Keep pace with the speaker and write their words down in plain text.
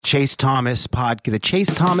Chase Thomas the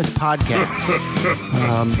Chase Thomas podcast.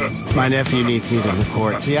 My nephew needs me to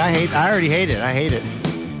record. See, I already hate it. I hate it.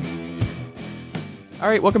 All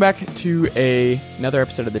right, welcome back to another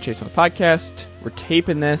episode of the Chase Thomas podcast. We're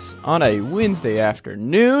taping this on a Wednesday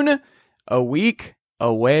afternoon, a week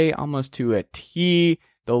away, almost to a T,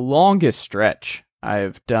 the longest stretch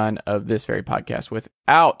I've done of this very podcast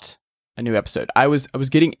without a new episode. I was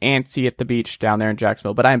getting antsy at the beach down there in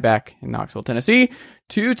Jacksonville, but I'm back in Knoxville, Tennessee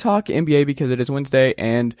to talk NBA because it is Wednesday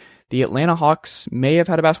and the Atlanta Hawks may have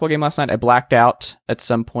had a basketball game last night. I blacked out at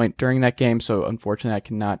some point during that game, so unfortunately I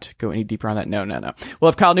cannot go any deeper on that. No.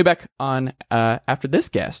 We'll have Kyle Neubeck on after this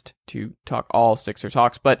guest to talk all Sixers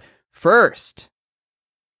Hawks, but first,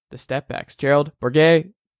 the step backs. Gerald,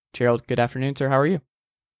 Bourguet. Gerald, good afternoon, sir. How are you?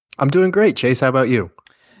 I'm doing great, Chase. How about you?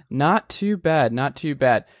 Not too bad.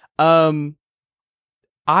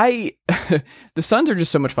 The Suns are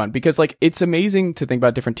just so much fun because like it's amazing to think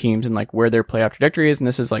about different teams and like where their playoff trajectory is, and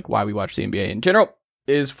this is like why we watch the NBA in general,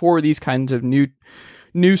 is for these kinds of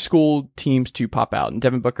new school teams to pop out. And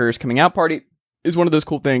Devin Booker's coming out party is one of those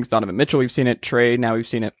cool things. Donovan Mitchell, we've seen it. Trey, now we've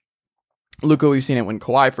seen it. Luka, we've seen it when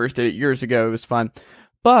Kawhi first did it years ago. It was fun.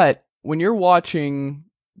 But when you're watching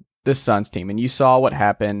the Suns team and you saw what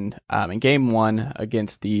happened in game 1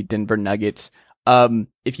 against the Denver Nuggets,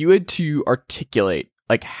 if you had to articulate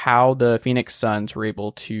like how the Phoenix Suns were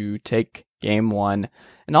able to take game 1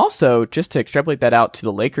 and also just to extrapolate that out to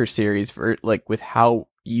the Lakers series for like with how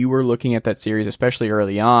you were looking at that series, especially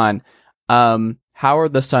early on, how are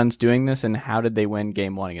the Suns doing this and how did they win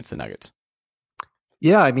game 1 against the Nuggets?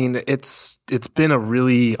 Yeah, I mean, it's been a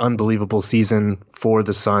really unbelievable season for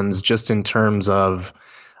the Suns just in terms of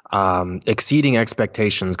exceeding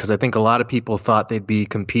expectations, because I think a lot of people thought they'd be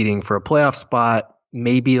competing for a playoff spot,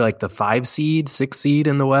 maybe like the 5 seed, 6 seed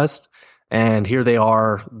in the West. And here they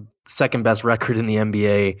are, second best record in the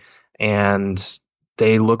NBA, and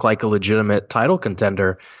they look like a legitimate title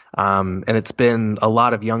contender. And it's been a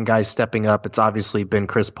lot of young guys stepping up. It's obviously been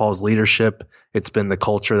Chris Paul's leadership. It's been the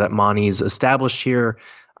culture that Monty's established here.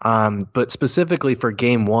 But specifically for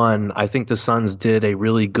game 1, I think the Suns did a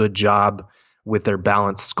really good job with their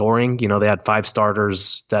balanced scoring. You know, they had 5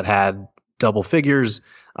 starters that had double figures,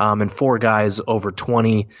 and 4 guys over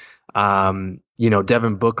 20.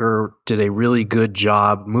 Devin Booker did a really good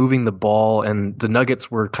job moving the ball, and the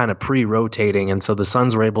Nuggets were kind of pre-rotating. And so the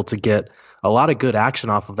Suns were able to get a lot of good action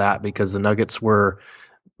off of that because the Nuggets were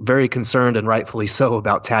very concerned, and rightfully so,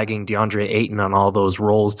 about tagging DeAndre Ayton on all those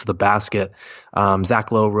rolls to the basket.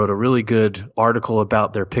 Zach Lowe wrote a really good article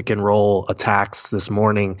about their pick and roll attacks this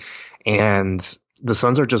morning. And the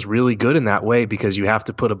Suns are just really good in that way because you have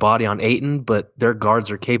to put a body on Ayton, but their guards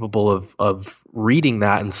are capable of reading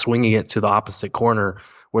that and swinging it to the opposite corner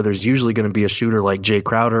where there's usually going to be a shooter like Jay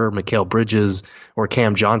Crowder, Mikal Bridges, or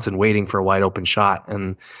Cam Johnson waiting for a wide open shot.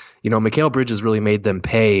 And, Mikal Bridges really made them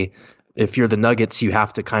pay. If you're the Nuggets, you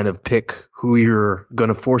have to kind of pick who you're going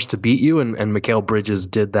to force to beat you, and Mikal Bridges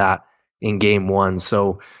did that in game 1.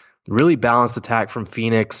 So really balanced attack from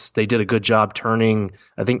Phoenix. They did a good job turning,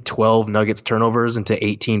 I think, 12 Nuggets turnovers into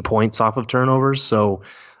 18 points off of turnovers. So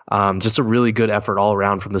just a really good effort all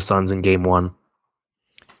around from the Suns in game 1.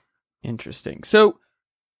 Interesting. So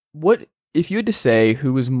what if you had to say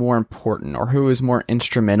who was more important or who was more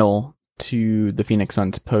instrumental to the Phoenix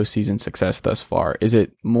Suns postseason success thus far? Is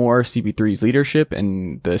it more CP3's leadership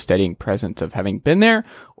and the steadying presence of having been there,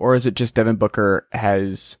 or is it just Devin Booker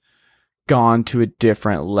has gone to a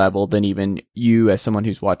different level than even you, as someone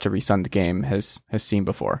who's watched every Suns game, has seen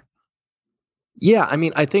before? Yeah, I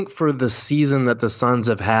mean, I think for the season that the Suns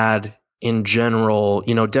have had in general,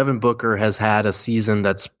 Devin Booker has had a season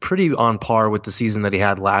that's pretty on par with the season that he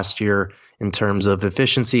had last year in terms of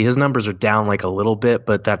efficiency. His numbers are down like a little bit,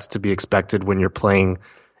 but that's to be expected when you're playing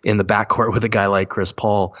in the backcourt with a guy like Chris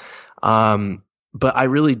Paul. But I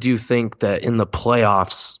really do think that in the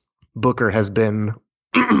playoffs, Booker has been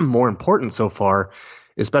more important so far,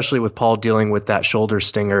 especially with Paul dealing with that shoulder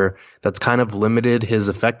stinger that's kind of limited his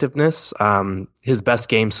effectiveness. His best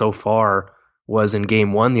game so far was in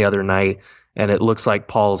game 1 the other night, and it looks like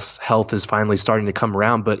Paul's health is finally starting to come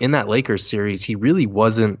around. But in that Lakers series, he really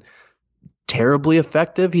wasn't terribly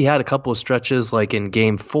effective. He had a couple of stretches like in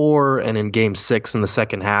game 4 and in game 6 in the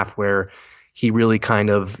second half where he really kind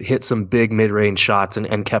of hit some big mid-range shots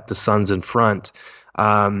and kept the Suns in front.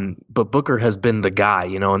 But Booker has been the guy.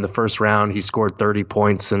 In the first round, he scored 30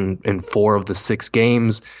 points in 4 of the 6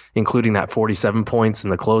 games, including that 47 points in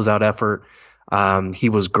the closeout effort. He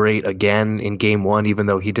was great again in game 1, even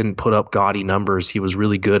though he didn't put up gaudy numbers. He was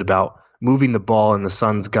really good about moving the ball, and the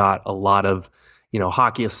Suns got a lot of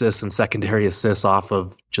hockey assists and secondary assists off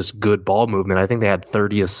of just good ball movement. I think they had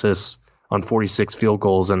 30 assists on 46 field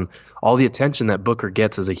goals, and all the attention that Booker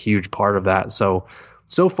gets is a huge part of that. So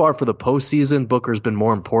far for the postseason, Booker's been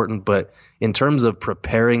more important, but in terms of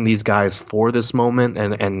preparing these guys for this moment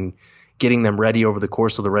and getting them ready over the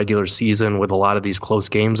course of the regular season with a lot of these close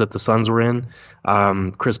games that the Suns were in,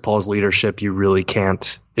 Chris Paul's leadership, you really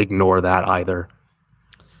can't ignore that either.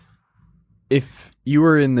 If you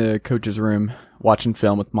were in the coach's room watching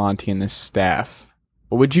film with Monty and this staff,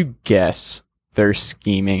 what would you guess they're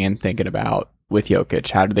scheming and thinking about with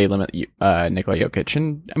Jokic? How do they limit Nikola Jokic?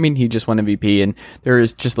 And I mean, he just won MVP, and there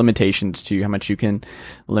is just limitations to how much you can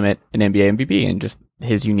limit an NBA MVP and just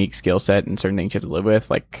his unique skill set and certain things you have to live with.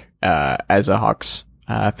 Like, as a Hawks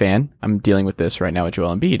fan, I'm dealing with this right now with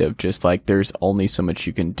Joel Embiid of just like, there's only so much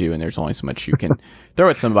you can do, and there's only so much you can throw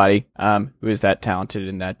at somebody who is that talented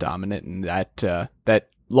and that dominant and that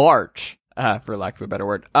large, for lack of a better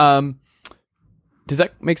word. Does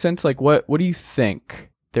that make sense? Like, what do you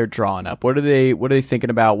think they're drawing up? What are they thinking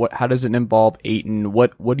about? How does it involve Ayton?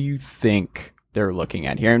 What do you think they're looking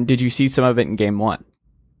at here? And did you see some of it in game one?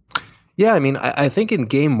 Yeah, I mean, I think in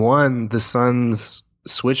game one, the Suns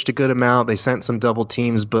switched a good amount. They sent some double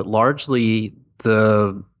teams, but largely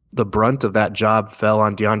the brunt of that job fell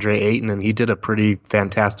on DeAndre Ayton, and he did a pretty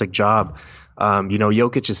fantastic job.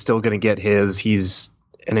 Jokic is still going to get his. He's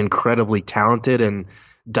an incredibly talented and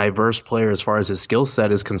diverse player as far as his skill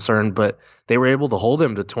set is concerned, but they were able to hold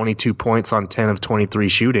him to 22 points on 10 of 23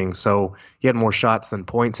 shooting. So he had more shots than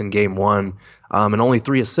points in game one, and only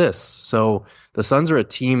 3 assists. So the Suns are a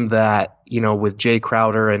team that, with Jay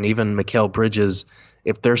Crowder and even Mikal Bridges,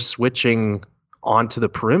 if they're switching onto the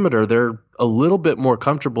perimeter, they're a little bit more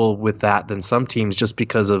comfortable with that than some teams just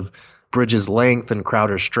because of Bridges' length and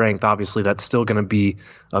Crowder's strength. Obviously, that's still going to be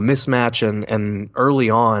a mismatch, and early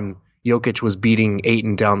on, Jokic was beating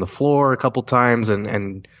Ayton down the floor a couple times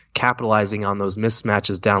and capitalizing on those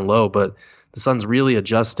mismatches down low. But the Suns really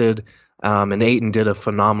adjusted, and Ayton did a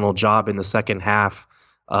phenomenal job in the second half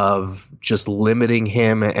of just limiting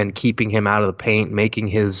him and keeping him out of the paint, making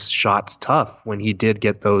his shots tough when he did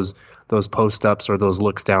get those post-ups or those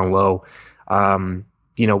looks down low.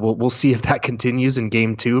 We'll see if that continues in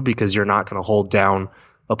game two, because you're not going to hold down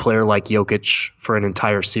a player like Jokic for an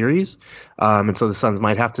entire series. And so the Suns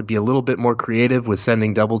might have to be a little bit more creative with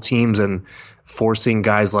sending double teams and forcing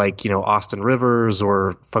guys like, Austin Rivers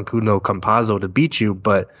or Facundo Campazzo to beat you.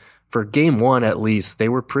 But for game one, at least, they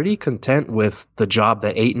were pretty content with the job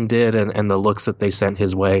that Ayton did and the looks that they sent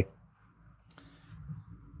his way.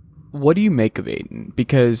 What do you make of Ayton?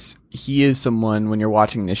 Because he is someone, when you're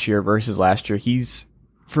watching this year versus last year, he's,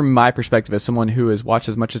 from my perspective, as someone who has watched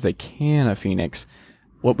as much as they can of Phoenix,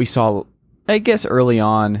 what we saw, I guess, early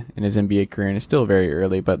on in his NBA career, and it's still very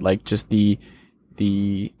early, but like just the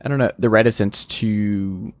reticence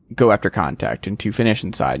to go after contact and to finish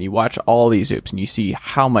inside. You watch all these hoops and you see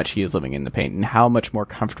how much he is living in the paint and how much more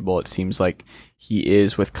comfortable it seems like he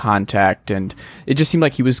is with contact. And it just seemed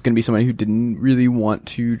like he was going to be someone who didn't really want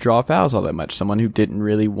to draw fouls all that much, someone who didn't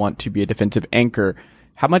really want to be a defensive anchor.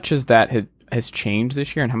 How much has that has changed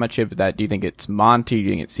this year, and how much of that do you think it's Monty? Do you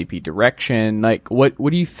think it's CP direction? Like, what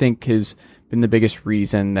do you think has been the biggest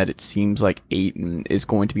reason that it seems like Ayton is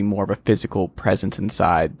going to be more of a physical presence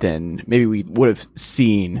inside than maybe we would have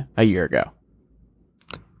seen a year ago?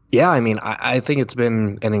 Yeah, I mean, I think it's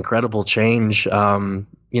been an incredible change.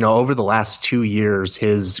 Over the last 2 years,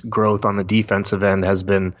 his growth on the defensive end has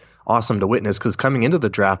been awesome to witness, because coming into the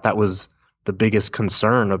draft, that was the biggest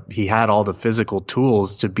concern. He had all the physical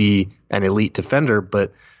tools to be an elite defender,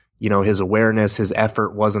 but his awareness, his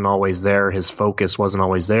effort wasn't always there. His focus wasn't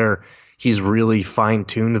always there. He's really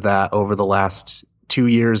fine-tuned that over the last 2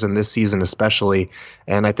 years and this season especially.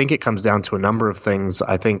 And I think it comes down to a number of things.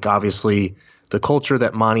 I think obviously the culture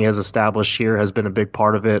that Monty has established here has been a big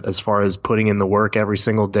part of it as far as putting in the work every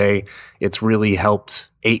single day. It's really helped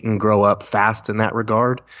Ayton grow up fast in that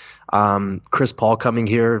regard. Chris Paul coming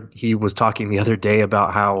here, he was talking the other day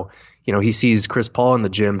about how, he sees Chris Paul in the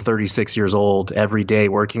gym, 36 years old, every day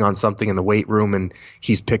working on something in the weight room, and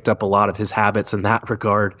he's picked up a lot of his habits in that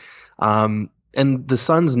regard. And the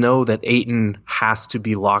Suns know that Ayton has to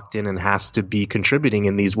be locked in and has to be contributing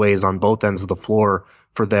in these ways on both ends of the floor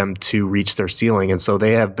for them to reach their ceiling. And so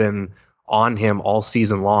they have been on him all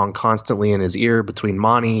season long, constantly in his ear between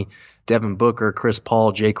Monty, Devin Booker, Chris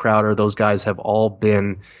Paul, Jay Crowder. Those guys have all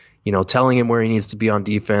been telling him where he needs to be on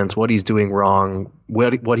defense, what he's doing wrong,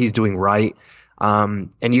 what he's doing right.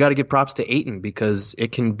 And you got to give props to Ayton, because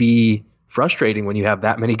it can be frustrating when you have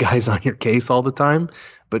that many guys on your case all the time.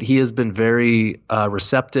 But he has been very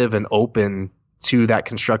receptive and open to that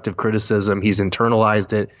constructive criticism. He's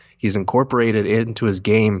internalized it. He's incorporated it into his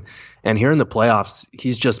game. And here in the playoffs,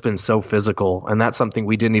 he's just been so physical. And that's something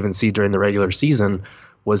we didn't even see during the regular season,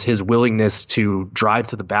 was his willingness to drive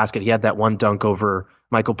to the basket. He had that one dunk over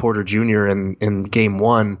Michael Porter Jr. in game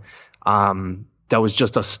one. That was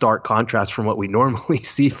just a stark contrast from what we normally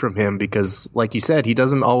see from him, because like you said, he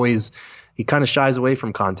kind of shies away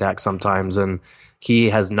from contact sometimes, and he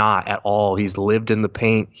has not at all. He's lived in the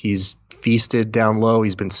paint. He's feasted down low.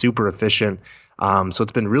 He's been super efficient. So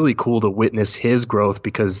it's been really cool to witness his growth,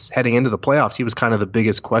 because heading into the playoffs, he was kind of the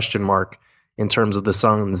biggest question mark in terms of the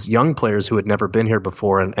Suns' young players who had never been here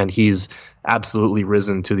before, and he's absolutely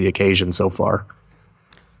risen to the occasion so far.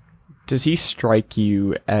 Does he strike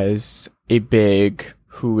you as a big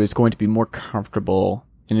who is going to be more comfortable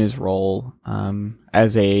in his role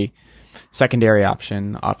as a secondary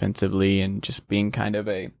option offensively, and just being kind of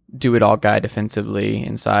a do-it-all guy defensively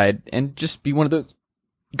inside, and just be one of those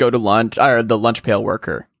go to lunch or the lunch pail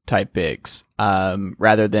worker type bigs,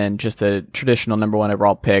 rather than just the traditional number one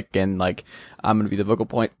overall pick and like, I'm going to be the vocal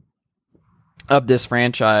point of this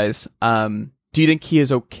franchise? Do you think he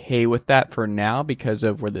is okay with that for now because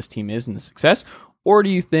of where this team is and the success? Or do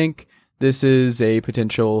you think this is a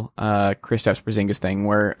potential Kristaps Porzingis thing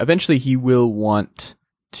where eventually he will want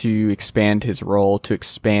to expand his role, to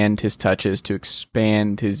expand his touches, to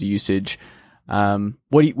expand his usage? Do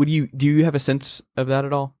you have a sense of that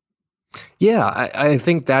at all? Yeah, I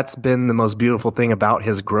think that's been the most beautiful thing about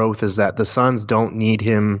his growth, is that the Suns don't need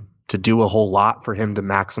him to do a whole lot for him to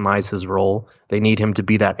maximize his role. They need him to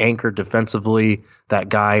be that anchor defensively, that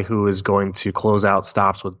guy who is going to close out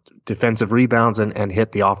stops with defensive rebounds and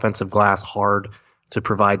hit the offensive glass hard to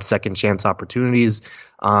provide second chance opportunities.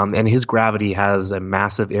 And his gravity has a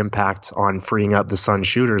massive impact on freeing up the Suns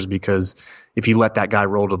shooters, because if you let that guy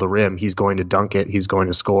roll to the rim, he's going to dunk it. He's going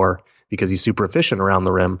to score because he's super efficient around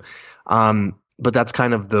the rim. But that's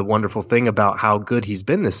kind of the wonderful thing about how good he's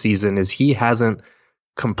been this season, is he hasn't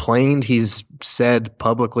complained. He's said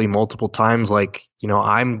publicly multiple times, like,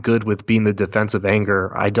 I'm good with being the defensive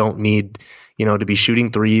anchor. I don't need, to be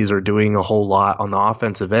shooting threes or doing a whole lot on the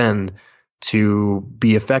offensive end to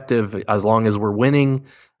be effective, as long as we're winning.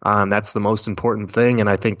 That's the most important thing. And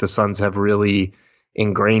I think the Suns have really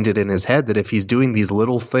ingrained it in his head that if he's doing these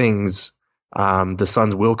little things, the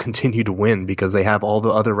Suns will continue to win, because they have all the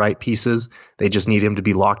other right pieces. They just need him to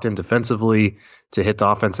be locked in defensively, to hit the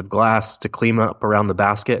offensive glass, to clean up around the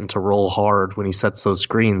basket, and to roll hard when he sets those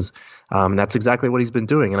screens. And that's exactly what he's been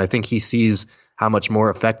doing. And I think he sees how much more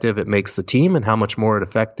effective it makes the team and how much more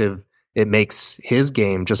effective it makes his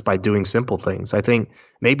game just by doing simple things. I think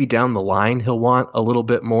maybe down the line he'll want a little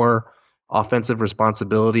bit more offensive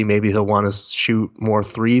responsibility. Maybe he'll want to shoot more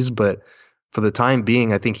threes, but for the time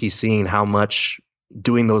being, I think he's seeing how much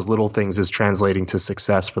doing those little things is translating to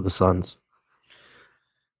success for the Suns.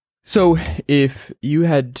 So if you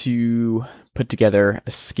had to put together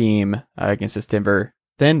a scheme against this Denver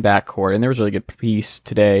thin backcourt, and there was a really good piece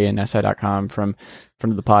today in SI.com from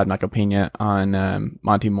friend of the pod, Michael Pena, on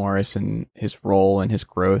Monty Morris and his role and his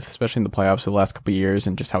growth, especially in the playoffs of the last couple of years,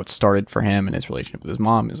 and just how it started for him and his relationship with his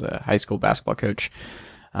mom as a high school basketball coach.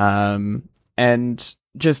 And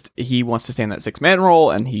just he wants to stay in that 6-man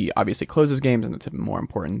role, and he obviously closes games, and that's a more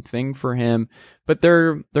important thing for him. But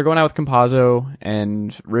they're going out with Campazzo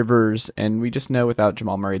and Rivers, and we just know without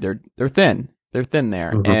Jamal Murray, they're thin. They're thin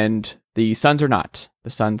there, and the Suns are not. The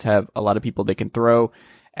Suns have a lot of people they can throw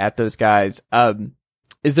at those guys.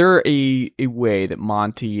 Is there a way that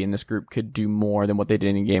Monty and this group could do more than what they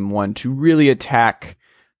did in game one to really attack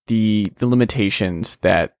the limitations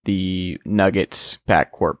that the Nuggets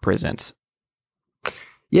backcourt presents?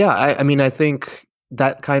 Yeah, I mean, I think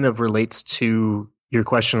that kind of relates to your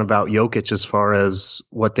question about Jokic as far as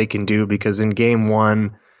what they can do, because in game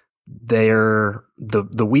one, they're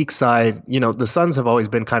the weak side. The Suns have always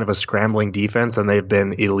been kind of a scrambling defense, and they've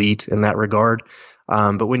been elite in that regard.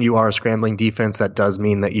 But when you are a scrambling defense, that does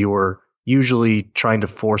mean that you are usually trying to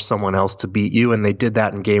force someone else to beat you, and they did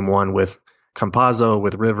that in game one with Campazzo,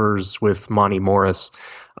 with Rivers, with Monty Morris.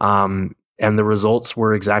 And the results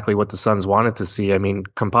were exactly what the Suns wanted to see. I mean,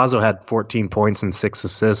 Campazzo had 14 points and 6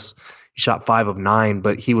 assists. He shot 5 of 9,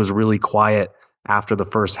 but he was really quiet after the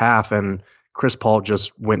first half. And Chris Paul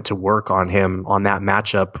just went to work on him on that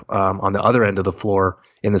matchup on the other end of the floor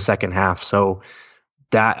in the second half. So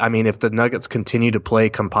if the Nuggets continue to play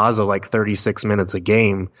Campazzo like 36 minutes a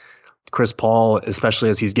game, Chris Paul, especially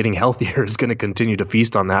as he's getting healthier, is going to continue to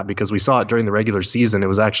feast on that, because we saw it during the regular season. It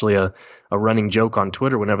was actually a running joke on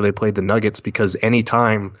Twitter whenever they played the Nuggets, because any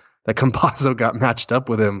time that Campazzo got matched up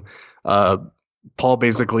with him, Paul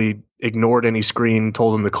basically ignored any screen,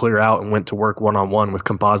 told him to clear out, and went to work one-on-one with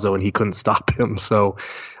Campazzo, and he couldn't stop him. So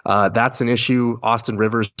that's an issue. Austin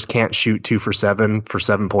Rivers can't shoot 2 for 7 for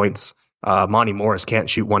 7 points. Monty Morris can't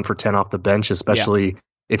shoot 1 for 10 off the bench, especially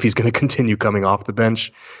if he's going to continue coming off the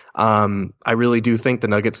bench. I really do think the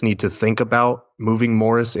Nuggets need to think about moving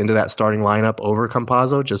Morris into that starting lineup over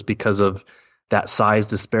Campazzo, just because of that size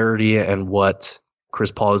disparity and what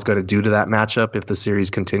Chris Paul is going to do to that matchup if the series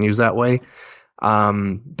continues that way.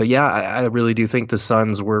 But yeah, I really do think the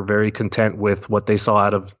Suns were very content with what they saw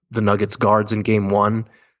out of the Nuggets guards in game 1.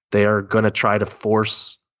 They are going to try to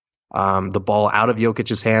force the ball out of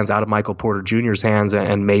Jokic's hands, out of Michael Porter Jr.'s hands,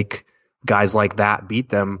 and make guys like that beat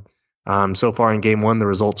them. So far in game 1, the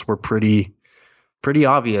results were pretty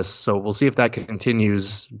obvious. So we'll see if that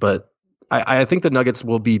continues. But I think the Nuggets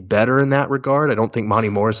will be better in that regard. I don't think Monty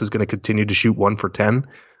Morris is going to continue to shoot 1 for 10.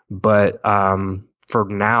 But for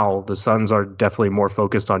now, the Suns are definitely more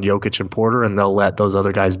focused on Jokic and Porter, and they'll let those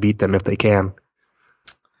other guys beat them if they can.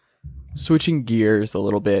 Switching gears a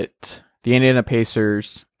little bit, the Indiana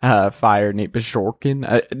Pacers fired Nate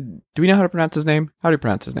Bjorken. Do we know how to pronounce his name? How do you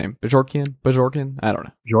pronounce his name? Bjorken? I don't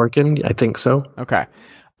know. Bjorken, I think so. Okay.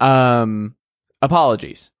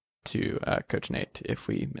 Apologies to Coach Nate if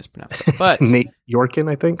we mispronounce it. But Nate Yorkin,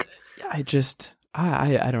 I think. I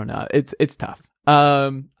don't know. It's tough.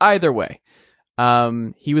 Either way,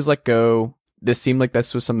 he was let go. This seemed like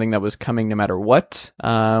this was something that was coming no matter what.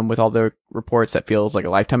 With all the reports, that feels like a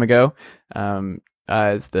lifetime ago.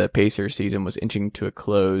 As the Pacers season was inching to a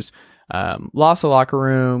close, lost the locker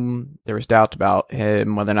room. There was doubt about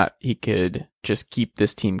him, whether or not he could just keep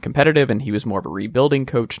this team competitive. And he was more of a rebuilding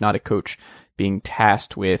coach, not a coach being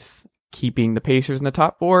tasked with keeping the Pacers in the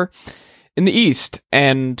top 4 in the East.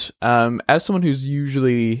 And as someone who's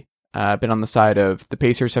usually been on the side of the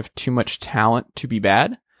Pacers have too much talent to be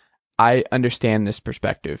bad, I understand this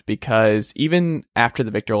perspective, because even after the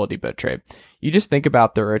Victor Oladipo trade, you just think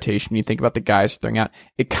about the rotation, you think about the guys throwing out.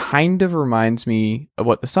 It kind of reminds me of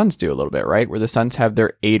what the Suns do a little bit, right? Where the Suns have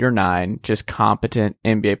their 8 or 9 just competent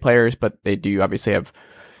NBA players, but they do obviously have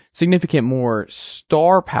significant more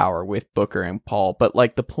star power with Booker and Paul. But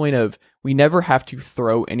like the point of, we never have to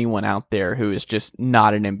throw anyone out there who is just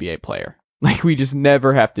not an NBA player. Like, we just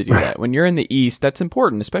never have to do that. When you're in the East, that's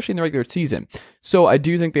important, especially in the regular season. So I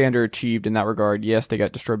do think they underachieved in that regard. Yes, they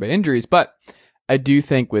got destroyed by injuries, but I do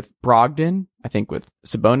think with Brogdon, I think with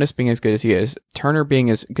Sabonis being as good as he is, Turner being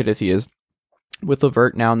as good as he is, with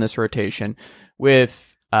LeVert now in this rotation,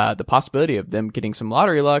 with the possibility of them getting some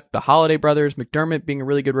lottery luck, the Holiday brothers, McDermott being a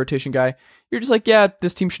really good rotation guy, you're just like, yeah,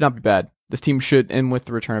 this team should not be bad. This team should, and with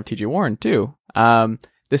the return of TJ Warren too,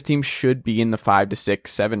 this team should be in the 5 to 6,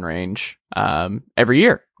 7 range every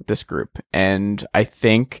year with this group. And I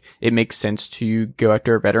think it makes sense to go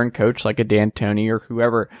after a veteran coach like a D'Antoni or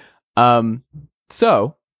whoever.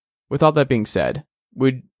 So with all that being said,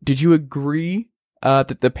 did you agree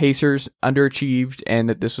that the Pacers underachieved and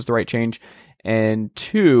that this was the right change? And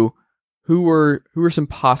 2, who were some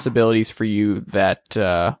possibilities for you that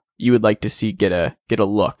you would like to see get a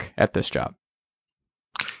look at this job?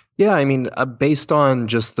 Yeah, I mean, based on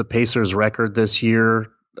just the Pacers' record this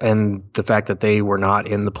year and the fact that they were not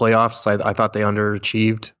in the playoffs, I thought they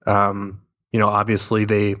underachieved. Obviously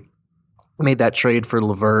they made that trade for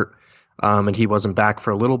LeVert, and he wasn't back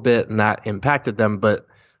for a little bit, and that impacted them. But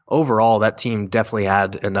overall, that team definitely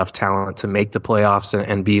had enough talent to make the playoffs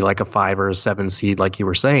and be like a 5 or a 7 seed, like you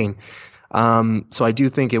were saying. So I do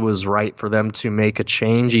think it was right for them to make a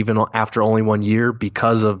change, even after only 1 year,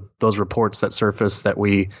 because of those reports that surfaced that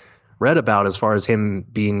we read about, as far as him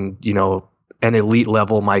being, an elite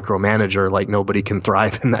level micromanager. Like, nobody can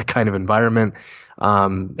thrive in that kind of environment.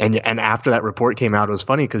 And after that report came out, it was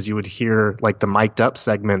funny because you would hear like the mic'd up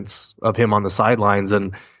segments of him on the sidelines,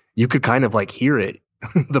 and you could kind of like hear it,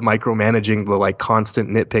 the micromanaging, the like constant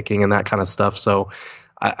nitpicking and that kind of stuff. So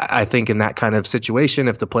I think in that kind of situation,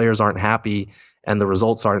 if the players aren't happy and the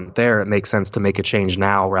results aren't there, it makes sense to make a change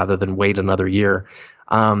now rather than wait another year.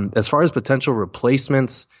 As far as potential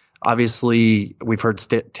replacements, obviously we've heard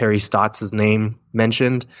Terry Stotts' name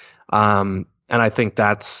mentioned. And I think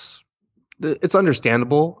it's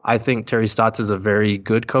understandable. I think Terry Stotts is a very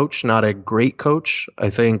good coach, not a great coach.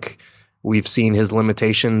 I think we've seen his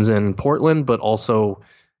limitations in Portland, but also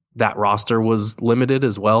that roster was limited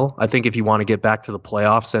as well. I think if you want to get back to the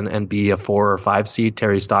playoffs and be a 4 or 5 seed,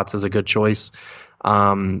 Terry Stotts is a good choice.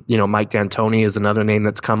 Mike D'Antoni is another name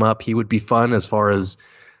that's come up. He would be fun as far as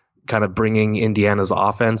kind of bringing Indiana's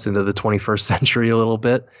offense into the 21st century a little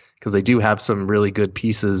bit, because they do have some really good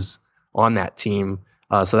pieces on that team.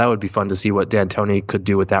 So that would be fun to see what D'Antoni could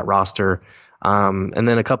do with that roster. And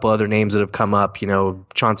then a couple other names that have come up,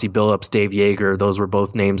 Chauncey Billups, Dave Yeager, those were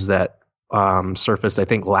both names that surfaced, I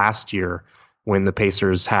think, last year when the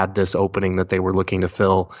Pacers had this opening that they were looking to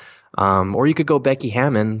fill. Or you could go Becky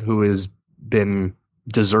Hammon, who has been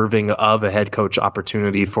deserving of a head coach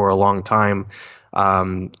opportunity for a long time.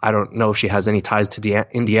 I don't know if she has any ties to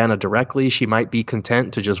Indiana directly. She might be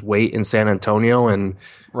content to just wait in San Antonio and,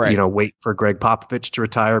 wait for Greg Popovich to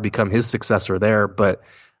retire, become his successor there. But,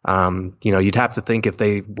 you'd have to think if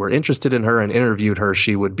they were interested in her and interviewed her,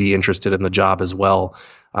 she would be interested in the job as well.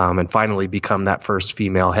 And finally become that first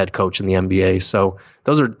female head coach in the NBA. So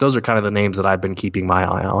those are kind of the names that I've been keeping my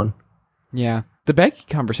eye on. Yeah. The Becky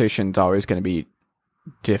conversation is always going to be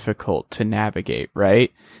difficult to navigate,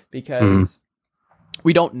 right? Because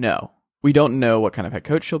we don't know. We don't know what kind of head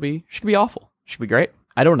coach she'll be. She could be awful. She could be great.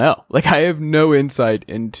 I don't know. Like, I have no insight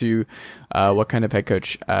into what kind of head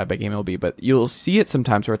coach Becky Hammon will be, but you'll see it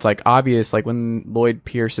sometimes where it's like obvious, like when Lloyd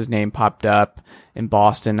Pierce's name popped up in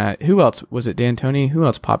Boston. Who else was it? D'Antoni? Who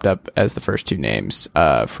else popped up as the first two names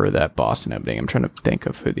for that Boston opening? I'm trying to think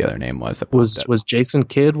of who the other name was. That was Jason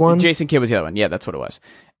Kidd one? Jason Kidd was the other one. Yeah, that's what it was.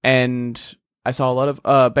 And I saw a lot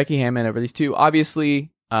of Becky Hammon over these two.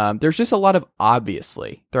 Obviously, there's just a lot of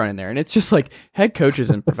obviously thrown in there. And it's just like head coaches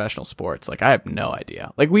in professional sports. Like, I have no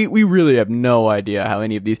idea. Like, we really have no idea how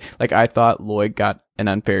any of these, like, I thought Lloyd got an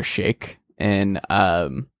unfair shake in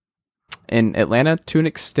Atlanta to an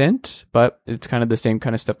extent, but it's kind of the same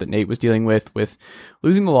kind of stuff that Nate was dealing with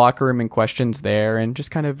losing the locker room and questions there and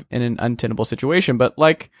just kind of in an untenable situation. But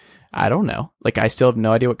like, I don't know. Like, I still have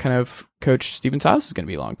no idea what kind of coach Steven Silas is going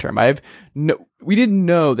to be long term. We didn't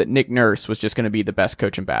know that Nick Nurse was just going to be the best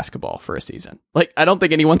coach in basketball for a season. Like, I don't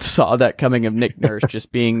think anyone saw that coming of Nick Nurse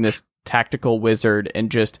just being this tactical wizard and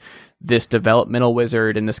just this developmental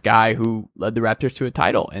wizard and this guy who led the Raptors to a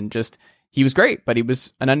title. And just, he was great, but he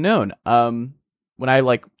was an unknown. When I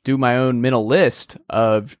like do my own mental list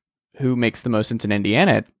of who makes the most sense in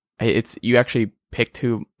Indiana, you actually picked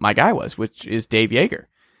who my guy was, which is Dave Yeager.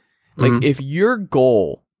 Like, if your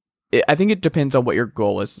goal, I think it depends on what your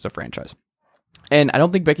goal is as a franchise. And I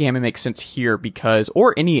don't think Becky Hammon makes sense here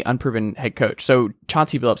or any unproven head coach. So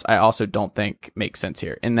Chauncey Billups, I also don't think makes sense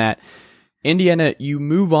here in that Indiana, you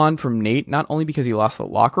move on from Nate, not only because he lost the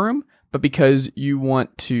locker room, but because you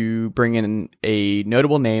want to bring in a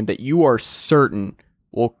notable name that you are certain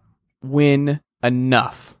will win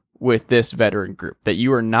enough with this veteran group, that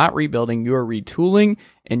you are not rebuilding, you are retooling,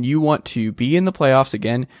 and you want to be in the playoffs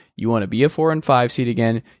again. You want to be a 4 and 5 seed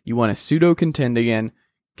again. You want to pseudo contend again.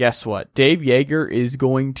 Guess what? Dave Yeager is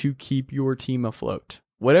going to keep your team afloat.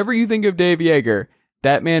 Whatever you think of Dave Yeager,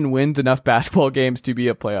 that man wins enough basketball games to be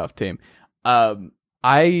a playoff team.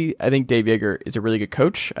 I think Dave Yeager is a really good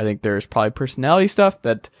coach. I think there's probably personality stuff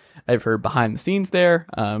that I've heard behind the scenes there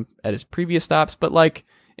at his previous stops, but like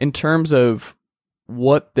in terms of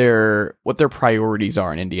what their priorities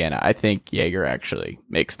are in Indiana, I think Yeager actually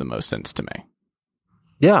makes the most sense to me.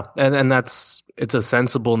 Yeah, and it's a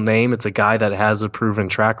sensible name. It's a guy that has a proven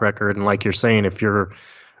track record, and like you're saying, if you're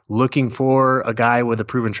looking for a guy with a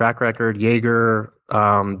proven track record, Yeager,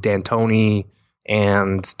 D'Antoni,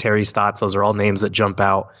 and Terry Stotts, those are all names that jump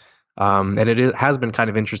out. And it has been kind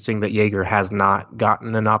of interesting that Yeager has not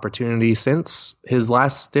gotten an opportunity since his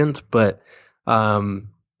last stint, but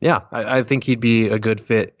yeah, I think he'd be a good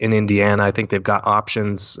fit in Indiana. I think they've got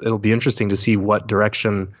options. It'll be interesting to see what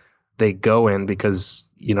direction they go in because,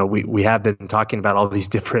 we have been talking about all these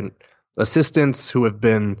different assistants who have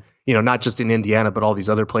been, not just in Indiana, but all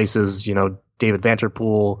these other places, David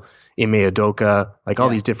Vanterpool, Ime Udoka, like all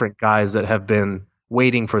these different guys that have been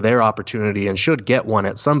waiting for their opportunity and should get one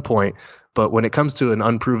at some point. But when it comes to an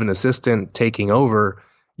unproven assistant taking over,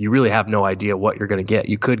 you really have no idea what you're going to get.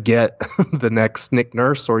 You could get the next Nick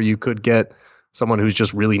Nurse, or you could get someone who's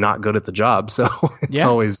just really not good at the job. So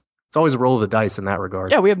it's always a roll of the dice in that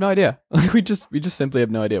regard. Yeah, we have no idea. we just simply have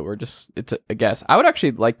no idea. It's a guess. I would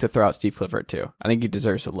actually like to throw out Steve Clifford too. I think he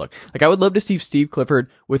deserves a look. Like, I would love to see Steve Clifford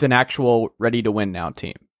with an actual ready to win now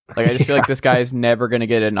team. Like, I just feel like this guy is never going to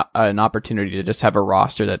get an opportunity to just have a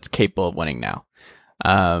roster that's capable of winning now.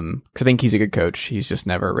 Because I think he's a good coach. He's just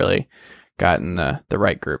never really gotten the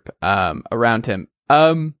right group around him.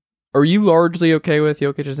 Are you largely okay with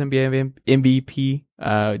Jokic's NBA MVP?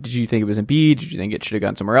 Did you think it was Embiid? Did you think it should have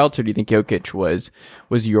gone somewhere else, or do you think Jokic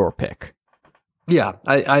was your pick? Yeah,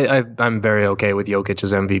 I'm very okay with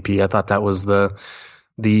Jokic's MVP. I thought that was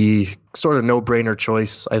the sort of no-brainer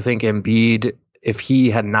choice. I think Embiid, if he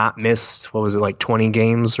had not missed, 20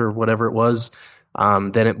 games or whatever it was,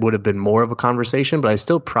 then it would have been more of a conversation. But I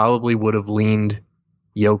still probably would have leaned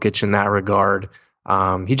Jokic in that regard.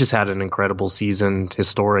 He just had an incredible season,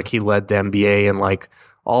 historic. He led the NBA in like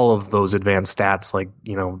all of those advanced stats, like,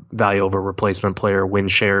 value over replacement player, win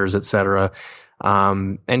shares, etc.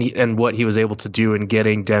 And what he was able to do in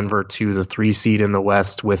getting Denver to the 3 seed in the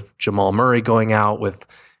West with Jamal Murray going out, with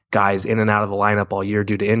guys in and out of the lineup all year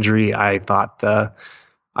due to injury. I thought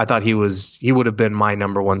he would have been my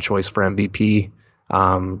number one choice for MVP,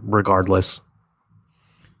 regardless.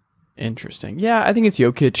 Interesting. Yeah, I think it's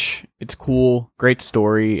Jokic. It's cool. Great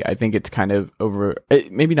story. I think it's kind of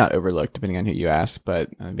maybe not overlooked depending on who you ask, but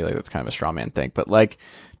I feel like that's kind of a straw man thing. But like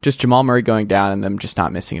just Jamal Murray going down and them just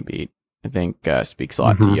not missing a beat, I think speaks a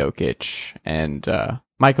lot to Jokic and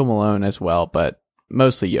Michael Malone as well, but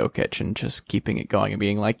mostly Jokic, and just keeping it going and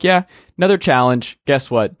being like, yeah, another challenge. Guess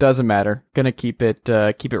what? Doesn't matter. Gonna keep it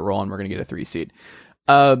rolling. We're gonna get a 3 seed.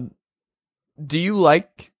 Do you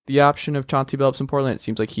like the option of Chauncey Billups in Portland? It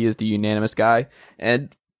seems like he is the unanimous guy.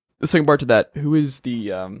 And the second part to that, who do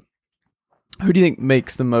you think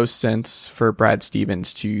makes the most sense for Brad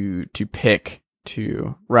Stevens to pick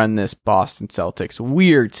to run this Boston Celtics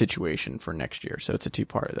weird situation for next year? So it's a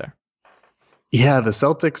 2-parter there. Yeah, the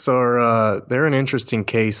Celtics are they're an interesting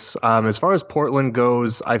case. As far as Portland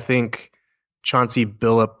goes, I think Chauncey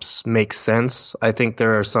Billups makes sense. I think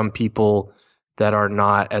there are some people that are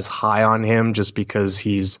not as high on him just because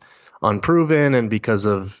he's unproven and because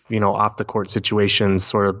of, off the court situations,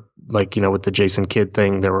 sort of like, with the Jason Kidd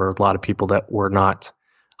thing. There were a lot of people that were not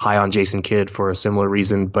high on Jason Kidd for a similar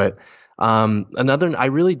reason. But I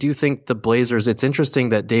really do think the Blazers, it's interesting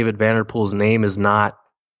that David Vanderpool's name is not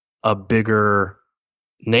a bigger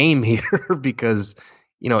name here because,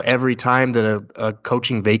 every time that a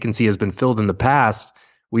coaching vacancy has been filled in the past,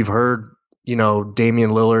 we've heard, Damian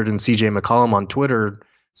Lillard and CJ McCollum on Twitter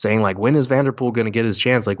saying like, when is Vanderpool going to get his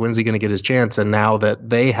chance? Like, when's he going to get his chance? And now that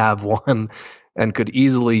they have one and could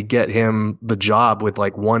easily get him the job with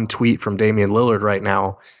like one tweet from Damian Lillard right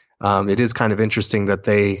now, it is kind of interesting that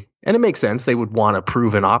and it makes sense, they would want a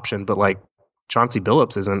proven option, but like Chauncey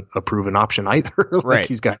Billups isn't a proven option either. Like right.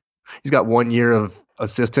 He's got 1 year of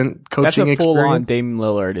assistant coaching experience. That's a full-on Damian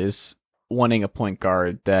Lillard is wanting a point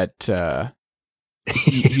guard that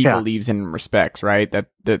he believes in and respects, right?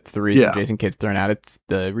 That's the reason Jason Kidd's thrown out. It's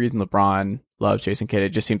the reason LeBron loves Jason Kidd. It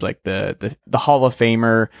just seems like the Hall of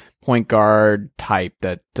Famer point guard type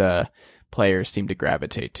that players seem to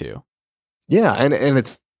gravitate to. Yeah, and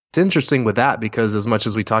it's interesting with that because as much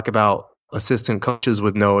as we talk about assistant coaches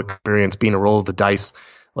with no experience being a roll of the dice,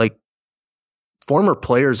 like former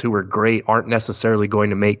players who were great aren't necessarily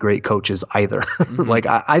going to make great coaches either. Mm-hmm. Like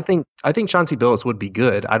I think Chauncey Billups would be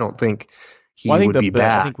good. I don't think he would be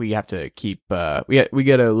bad. I think we have to keep we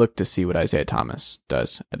got to look to see what Isaiah Thomas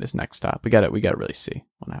does at his next stop. We got to really see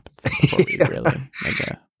what happens before we really make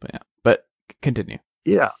a. But continue.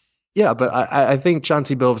 Yeah, but I think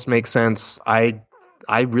Chauncey Billups makes sense. I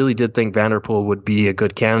really did think Vanderpool would be a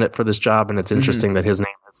good candidate for this job, and it's interesting that his name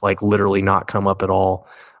has like literally not come up at all.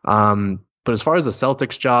 But as far as the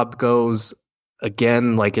Celtics job goes,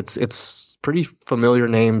 again, like it's pretty familiar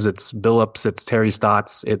names. It's Billups, it's Terry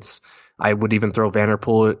Stotts, I would even throw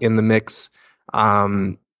Vanderpool in the mix.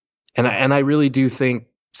 And I really do think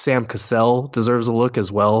Sam Cassell deserves a look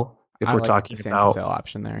as well. If we're talking Sam about Cassell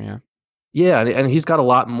option there, yeah. Yeah, and he's got a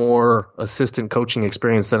lot more assistant coaching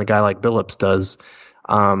experience than a guy like Billups does.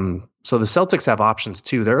 So the Celtics have options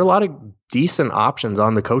too. There are a lot of decent options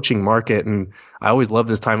on the coaching market, and I always love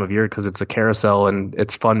this time of year because it's a carousel and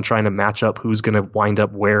it's fun trying to match up who's going to wind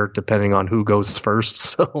up where depending on who goes first.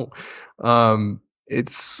 So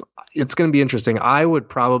it's going to be interesting. I would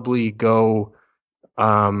probably go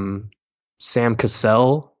Sam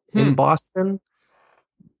Cassell in Boston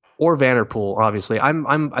or Vanderpool. Obviously, I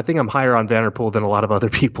think I'm higher on Vanderpool than a lot of other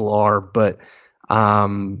people are, but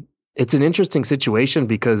it's an interesting situation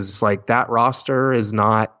because like that roster is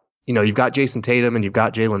not, you've got Jason Tatum and you've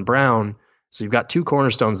got Jaylen Brown. So you've got two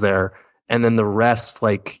cornerstones there. And then the rest,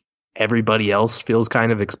 like everybody else feels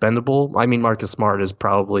kind of expendable. I mean, Marcus Smart is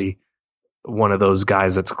probably one of those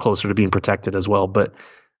guys that's closer to being protected as well. But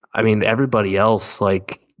I mean, everybody else,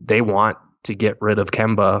 like they want to get rid of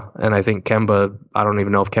Kemba. And I think Kemba, I don't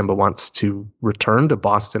even know if Kemba wants to return to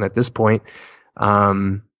Boston at this point.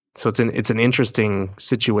 So it's an interesting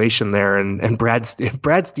situation there, and if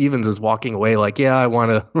Brad Stevens is walking away like, yeah,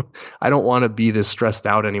 I don't want to be this stressed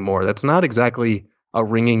out anymore. That's not exactly a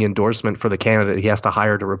ringing endorsement for the candidate he has to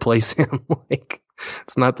hire to replace him. Like,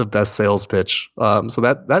 it's not the best sales pitch. So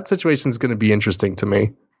that situation is going to be interesting to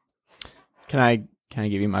me. Can I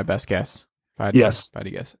give you my best guess? Yes. If I had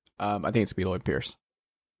to guess, I think it's gonna be Lloyd Pierce.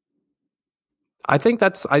 I think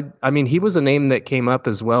I mean, he was a name that came up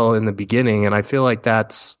as well in the beginning, and I feel like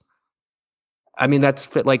that's I mean, that's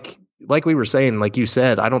fit, like we were saying, like you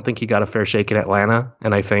said, I don't think he got a fair shake in Atlanta,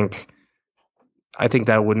 and I think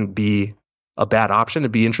that wouldn't be a bad option.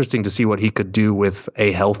 It'd be interesting to see what he could do with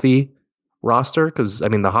a healthy roster, because I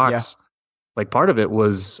mean, the Hawks, like part of it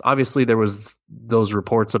was obviously there was those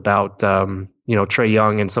reports about Trae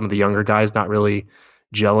Young and some of the younger guys not really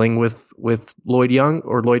gelling with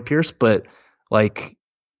Lloyd Pierce, but like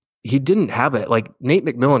he didn't have it. Like Nate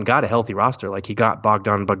McMillan got a healthy roster. Like he got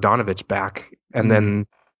Bogdanovich back, and then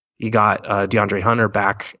he got DeAndre Hunter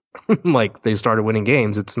back. Like they started winning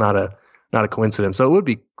games. It's not a coincidence. So it would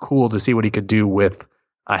be cool to see what he could do with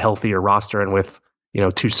a healthier roster and with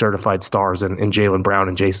two certified stars in Jaylen Brown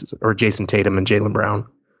and Jason Tatum and Jaylen Brown.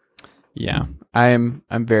 Yeah, I'm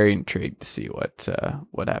very intrigued to see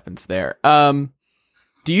what happens there.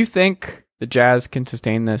 Do you think the Jazz can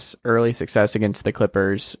sustain this early success against the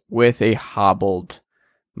Clippers with a hobbled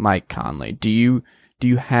Mike Conley? Do you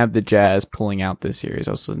have the Jazz pulling out this series?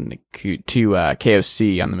 I was listening to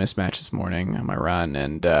KOC on the Mismatch this morning on my run,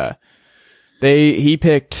 and he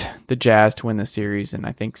picked the Jazz to win the series in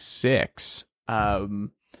I think 6.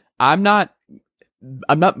 I'm not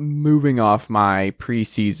moving off my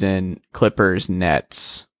preseason Clippers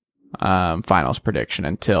Nets finals prediction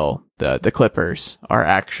until the Clippers are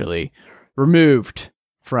actually removed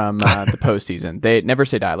from the postseason. They never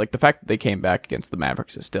say die. Like the fact that they came back against the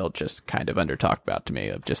Mavericks is still just kind of under talked about to me,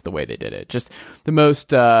 of just the way they did it. Just the most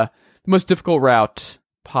difficult route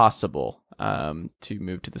possible to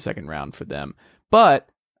move to the second round for them. But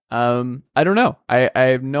I don't know. I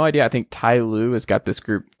have no idea. I think Ty Lue has got this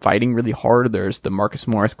group fighting really hard. There's the Marcus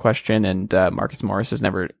Morris question, and Marcus Morris has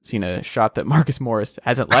never seen a shot that Marcus Morris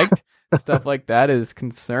hasn't liked. Stuff like that is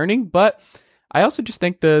concerning. But I also just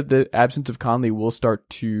think the absence of Conley will start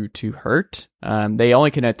to hurt. They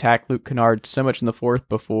only can attack Luke Kennard so much in the fourth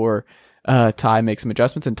before Ty makes some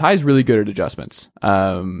adjustments, and Ty's really good at adjustments.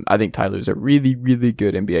 I think Ty Lue's a really, really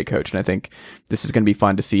good NBA coach, and I think this is going to be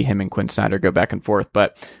fun to see him and Quinn Snyder go back and forth.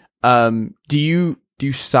 But do you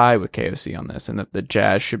side with KOC on this, and that the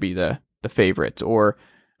Jazz should be the favorites, or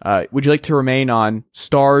would you like to remain on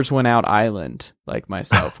Stars Went Out Island like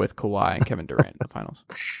myself with Kawhi and Kevin Durant in the finals?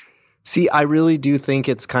 See, I really do think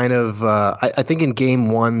it's kind of I think in game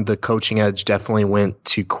 1 the coaching edge definitely went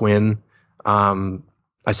to Quinn.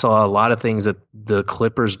 I saw a lot of things that the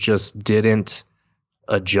Clippers just didn't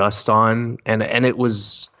adjust on, and it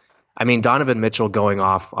was, I mean, Donovan Mitchell going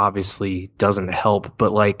off obviously doesn't help,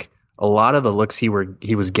 but like a lot of the looks he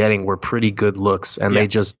was getting were pretty good looks, and they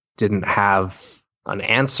just didn't have an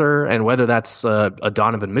answer. And whether that's a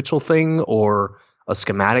Donovan Mitchell thing or a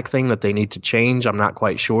schematic thing that they need to change, I'm not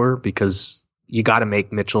quite sure, because you got to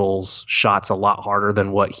make Mitchell's shots a lot harder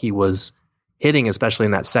than what he was hitting, especially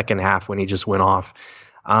in that second half when he just went off.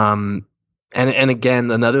 And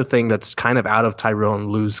again, another thing that's kind of out of Tyronn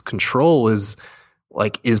Lue's control is,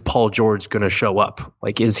 like, is Paul George going to show up?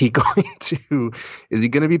 Like, is he going to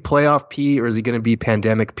be playoff P, or is he going to be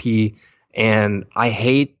pandemic P? And I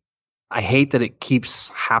hate that it keeps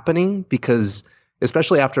happening, because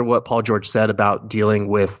especially after what Paul George said about dealing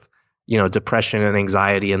with, depression and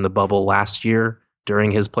anxiety in the bubble last year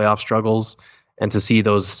during his playoff struggles, and to see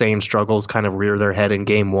those same struggles kind of rear their head in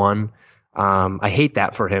game 1. I hate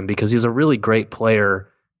that for him, because he's a really great player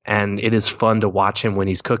and it is fun to watch him when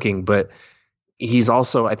he's cooking, but he's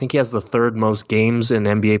also, I think he has the 3rd most games in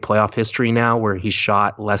NBA playoff history now where he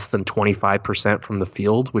shot less than 25% from the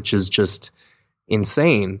field, which is just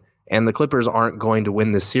insane. And the Clippers aren't going to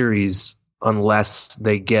win this series unless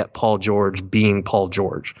they get Paul George being Paul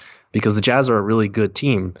George, because the Jazz are a really good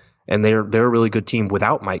team, and they're a really good team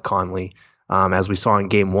without Mike Conley, as we saw in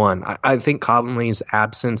game 1. I think Conley's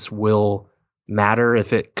absence will matter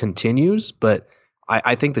if it continues, but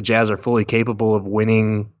I think the Jazz are fully capable of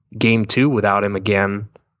winning game 2 without him again,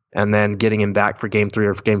 and then getting him back for game 3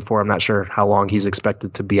 or for game 4. I'm not sure how long he's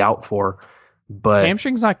expected to be out for, but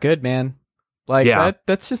hamstring's not good, man. Like,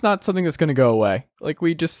 that's just not something that's going to go away. Like,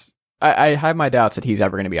 I have my doubts that he's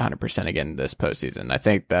ever going to be 100% again this postseason. I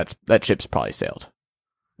think that ship's probably sailed.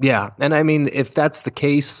 Yeah, and I mean, if that's the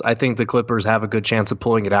case, I think the Clippers have a good chance of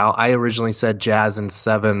pulling it out. I originally said Jazz in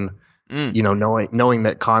 7, knowing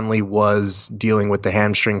that Conley was dealing with the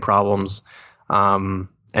hamstring problems, and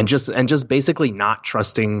just basically not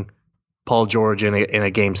trusting Paul George in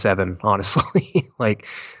a game 7, honestly. Like,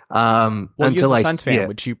 until I see it.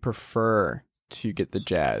 Would you prefer to get the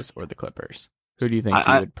Jazz or the Clippers? Who do you think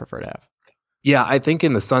you would prefer to have? Yeah, I think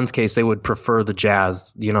in the Suns' case, they would prefer the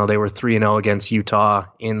Jazz. They were 3-0 against Utah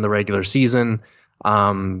in the regular season.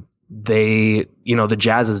 The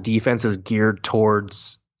Jazz's defense is geared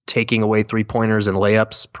towards taking away 3-pointers and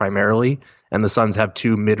layups primarily, and the Suns have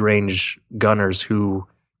two mid-range gunners who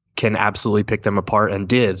can absolutely pick them apart and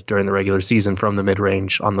did during the regular season from the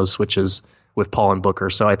mid-range on those switches with Paul and Booker.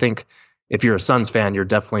 So I think if you're a Suns fan, you're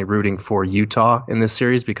definitely rooting for Utah in this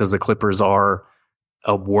series because the Clippers are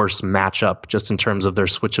a worse matchup just in terms of their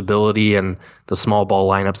switchability and the small ball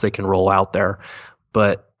lineups they can roll out there.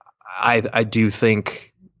 But I do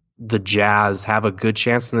think the Jazz have a good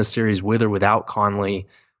chance in this series with or without Conley,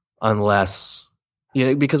 unless,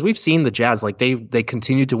 because we've seen the Jazz, like they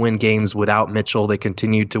continue to win games without Mitchell. They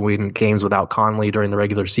continue to win games without Conley during the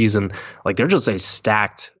regular season. Like they're just a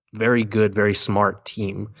stacked, very good, very smart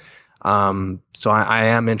team. So I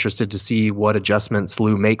am interested to see what adjustments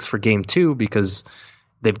Lou makes for game 2, because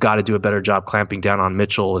they've got to do a better job clamping down on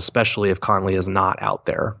Mitchell, especially if Conley is not out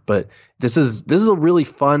there. But this is a really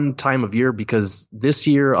fun time of year because this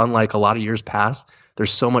year, unlike a lot of years past,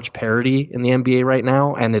 there's so much parity in the NBA right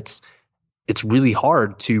now, and it's really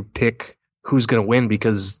hard to pick who's going to win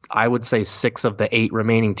because I would say 6 of the 8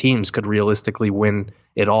 remaining teams could realistically win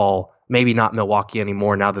it all. Maybe not Milwaukee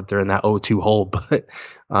anymore now that they're in that 0-2 hole, but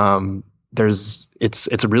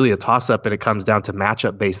it's really a toss up, and it comes down to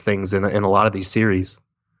matchup based things in a lot of these series.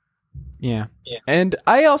 Yeah. And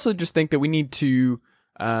I also just think that we need to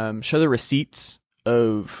show the receipts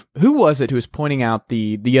of who was it who was pointing out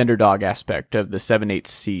the underdog aspect of the 7-8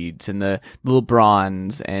 seeds and the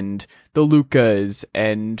LeBrons and the Lucas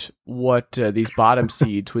and what these bottom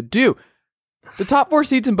seeds would do. The top 4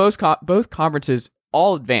 seeds in both conferences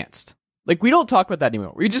all advanced. Like, we don't talk about that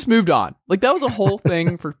anymore. We just moved on. Like, that was a whole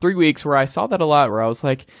thing for 3 weeks where I saw that a lot, where I was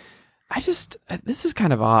like, this is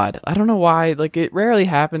kind of odd. I don't know why. Like, it rarely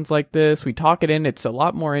happens like this. We talk it in. It's a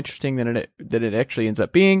lot more interesting than it actually ends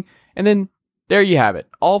up being. And then there you have it.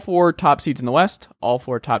 All 4 top seeds in the West, all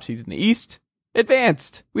 4 top seeds in the East,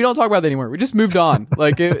 advanced. We don't talk about that anymore. We just moved on.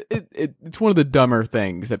 Like, it's one of the dumber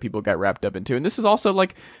things that people got wrapped up into. And this is also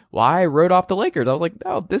like why I wrote off the Lakers. I was like,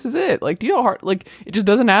 oh, this is it. Like, do you know how, like, it just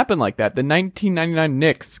doesn't happen like that. The 1999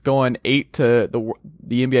 Knicks going 8 to the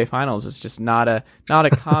NBA Finals is just not a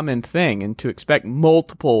common thing. And to expect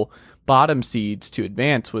multiple bottom seeds to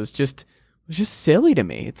advance was just silly to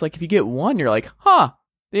me. It's like if you get one, you're like, huh,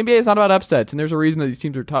 the NBA is not about upsets, and there's a reason that these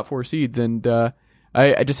teams are top 4 seeds. And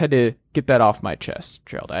I just had to get that off my chest,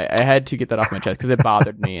 Gerald. I had to get that off my chest because it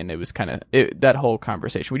bothered me, and it was kind of that whole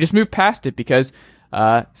conversation. We just moved past it because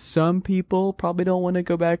some people probably don't want to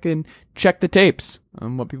go back and check the tapes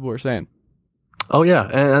on what people were saying. Oh, yeah,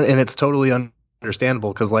 and it's totally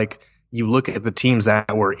understandable because, like, you look at the teams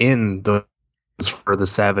that were in for the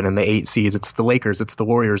 7 and the 8 seeds. It's the Lakers, it's the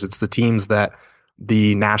Warriors, it's the teams that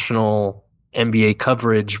the national NBA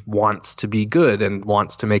coverage wants to be good and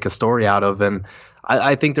wants to make a story out of. And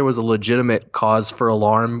I think there was a legitimate cause for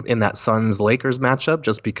alarm in that Suns-Lakers matchup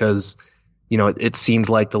just because, it seemed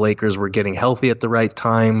like the Lakers were getting healthy at the right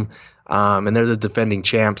time, and they're the defending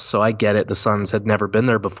champs, so I get it. The Suns had never been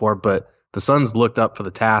there before, but the Suns looked up for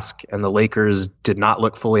the task, and the Lakers did not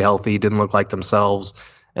look fully healthy, didn't look like themselves,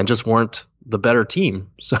 and just weren't the better team.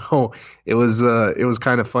 So it was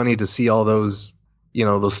kind of funny to see all those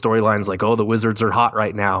those storylines like, oh, the Wizards are hot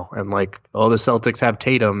right now, and like, oh, the Celtics have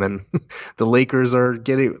Tatum, and the Lakers are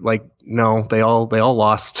getting, like, no, they all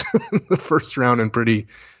lost in the first round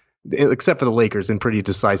except for the Lakers, in pretty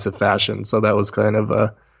decisive fashion. So that was kind of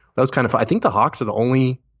fun. I think the Hawks are the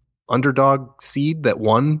only underdog seed that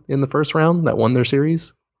won in the first round, that won their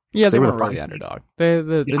series. Yeah, they were really the underdog.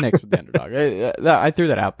 The Knicks were the underdog. I threw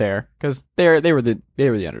that out there because they were the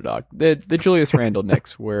underdog. The Julius Randle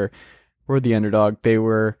Knicks were the underdog. They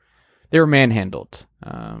were manhandled.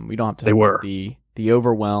 We don't have to talk about the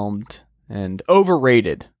overwhelmed and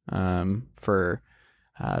overrated for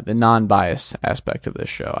the non-bias aspect of this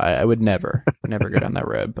show. I would never go down that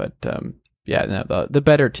road. But the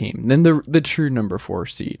better team, then the true number 4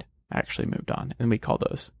 seed actually moved on, and we call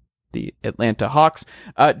those the Atlanta Hawks.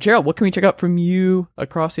 Gerald, what can we check out from you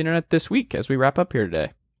across the internet this week as we wrap up here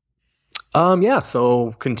today?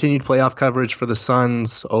 So continued playoff coverage for the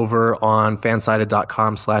Suns over on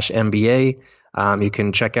fansided.com/NBA. You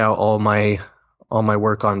can check out all my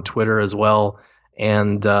work on Twitter as well,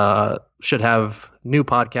 and should have new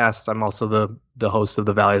podcasts. I'm also the host of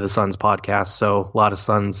the Valley of the Suns podcast, so a lot of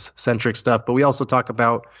Suns centric stuff, but we also talk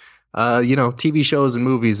about TV shows and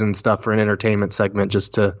movies and stuff for an entertainment segment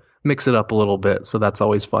just to mix it up a little bit. So that's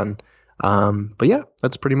always fun. But yeah,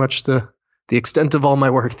 that's pretty much the extent of all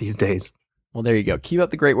my work these days. Well, there you go. Keep up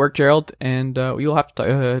the great work, Gerald, and you'll have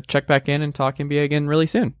to check back in and talk NBA again really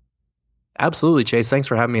soon. Absolutely, Chase. Thanks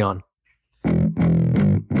for having me on.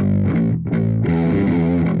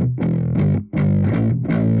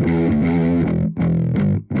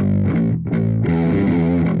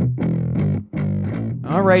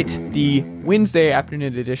 right, the Wednesday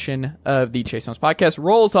afternoon edition of the Chase Thomas podcast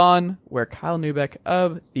rolls on, where Kyle Neubeck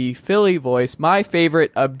of the Philly Voice, my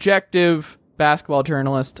favorite objective basketball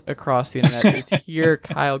journalist across the internet, is here.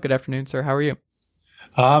 Kyle, good afternoon, sir. How are you?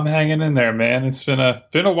 I'm hanging in there, man. It's been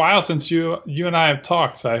a while since you and I have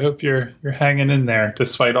talked, so I hope you're hanging in there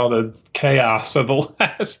despite all the chaos of the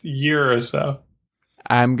last year or so.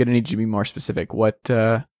 I'm gonna need you to be more specific. What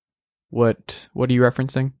are you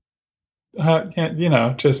referencing?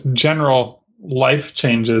 Just general life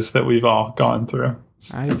changes that we've all gone through.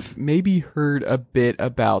 I've maybe heard a bit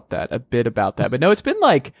about that, but no, it's been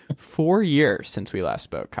like 4 years since we last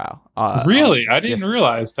spoke, Kyle. Really? I didn't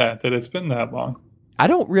realize that it's been that long. I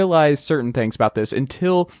don't realize certain things about this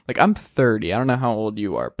until, like, I'm 30. I don't know how old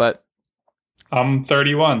you are, but I'm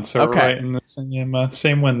 31, so okay. We're right in the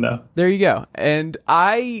same window. There you go. And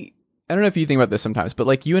I don't know if you think about this sometimes, but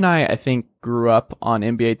like you and I think grew up on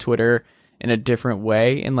NBA Twitter in a different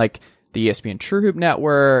way, in like the ESPN True Hoop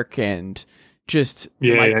Network and just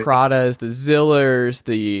the Mike Pradas, the Zillers,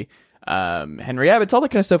 the Henry Abbotts, all that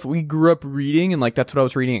kind of stuff. We grew up reading, and like that's what I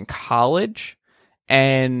was reading in college,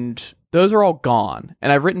 and those are all gone.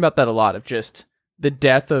 And I've written about that a lot, of just the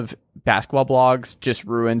death of basketball blogs just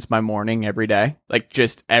ruins my morning every day. Like,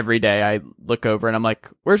 just every day I look over and I'm like,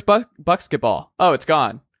 where's basketball? Oh, it's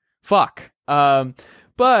gone. Fuck.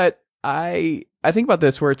 But I think about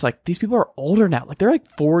this where it's like, these people are older now. Like, they're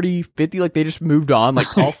like 40, 50. Like, they just moved on. Like,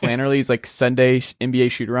 Paul Flannery's like Sunday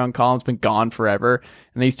NBA shoot-around column's been gone forever.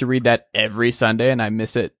 And I used to read that every Sunday, and I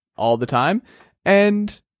miss it all the time.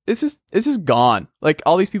 And it's just gone. Like,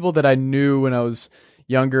 all these people that I knew when I was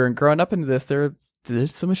younger and growing up into this, they're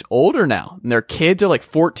so much older now. And their kids are like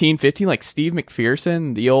 14, 15. Like Steve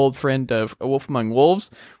McPherson, the old friend of A Wolf Among Wolves.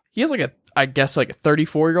 He has like a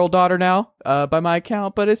 34-year-old daughter now, by my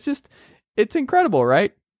account. But it's incredible,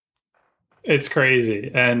 right? It's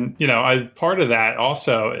crazy. And, as part of that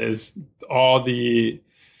also is all the,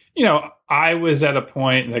 I was at a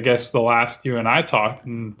point, I guess the last you and I talked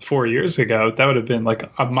 4 years ago, that would have been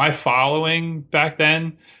like my following back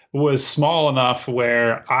then was small enough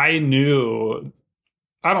where I knew,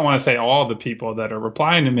 I don't want to say all the people that are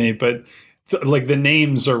replying to me, but like the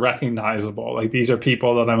names are recognizable. Like, these are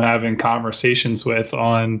people that I'm having conversations with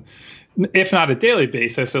on, if not a daily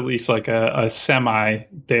basis, at least like a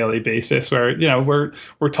semi-daily basis, where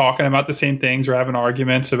we're talking about the same things. We're having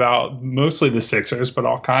arguments about mostly the Sixers, but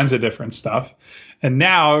all kinds of different stuff. And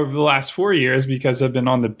now, over the last 4 years, because I've been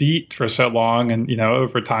on the beat for so long, and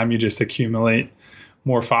over time you just accumulate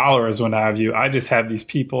more followers, what have you, I just have these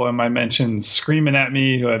people in my mentions screaming at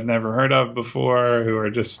me who I've never heard of before, who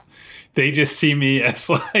are they just see me as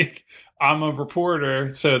like, I'm a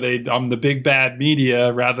reporter, so I'm the big bad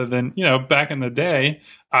media, rather than, back in the day,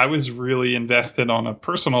 I was really invested on a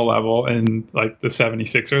personal level in like the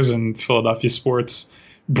 76ers and Philadelphia sports,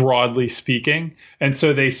 broadly speaking. And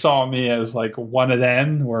so they saw me as like one of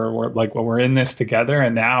them, we're like, well, we're in this together.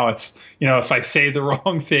 And now it's, if I say the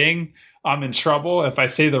wrong thing, I'm in trouble. If I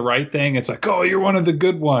say the right thing, it's like, oh, you're one of the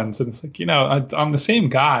good ones. And it's like, I'm the same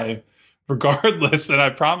guy regardless. And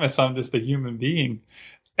I promise I'm just a human being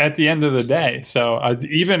at the end of the day. So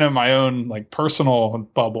even in my own like personal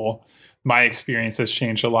bubble, my experience has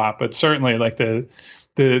changed a lot. But certainly, like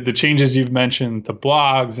the changes you've mentioned, the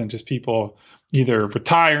blogs and just people either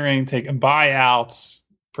retiring, taking buyouts,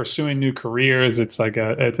 pursuing new careers, it's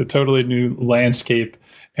a totally new landscape,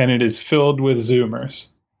 and it is filled with Zoomers.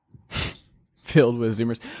 Filled with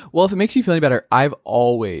Zoomers. Well, if it makes you feel any better, I've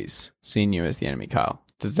always seen you as the enemy, Kyle.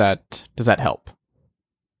 Does that help?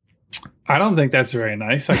 I don't think that's very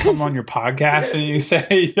nice. I come on your podcast and you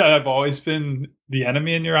say I've always been the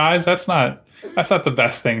enemy in your eyes. That's not the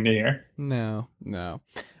best thing to hear. No. You're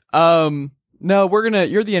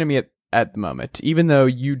the enemy at the moment, even though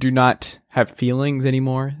you do not have feelings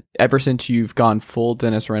anymore. Ever since you've gone full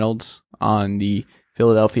Dennis Reynolds on the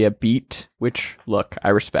Philadelphia beat, which, look, I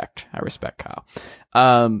respect Kyle.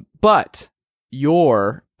 But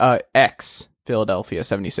your ex-Philadelphia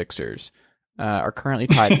 76ers are currently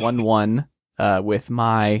tied 1-1 with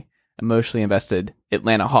my emotionally invested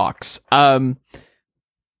Atlanta Hawks.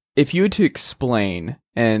 If you had to explain,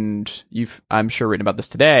 and I'm sure written about this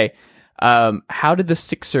today, how did the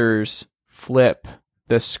Sixers flip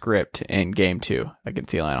the script in Game 2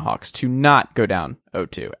 against the Atlanta Hawks to not go down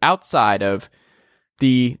 0-2, outside of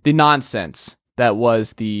the nonsense that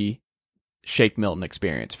was the Shake Milton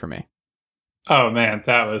experience for me? Oh man,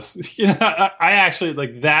 that was, I actually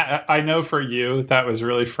like that. I know for you, that was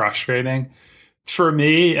really frustrating. For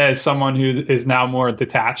me, as someone who is now more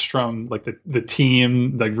detached from like the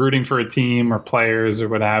team, like rooting for a team or players or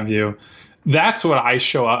what have you, that's what I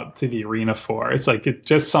show up to the arena for. It's like it's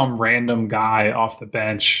just some random guy off the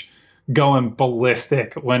bench going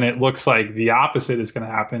ballistic when it looks like the opposite is going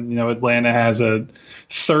to happen. You know, Atlanta has a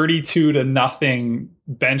 32-0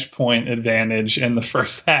 bench point advantage in the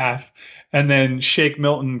first half, and then Shake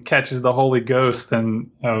Milton catches the Holy Ghost and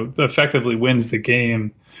effectively wins the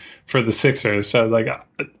game for the Sixers. So, like,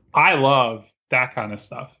 I love that kind of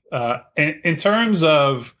stuff. In terms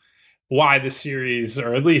of why the series,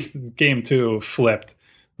 or at least game 2, flipped.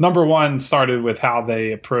 Number one started with how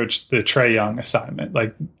they approached the Trae Young assignment.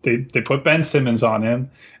 Like they put Ben Simmons on him.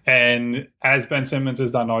 And as Ben Simmons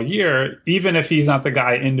has done all year, even if he's not the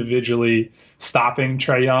guy individually stopping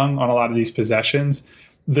Trae Young on a lot of these possessions,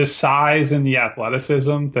 the size and the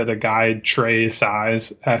athleticism that a guy Trae's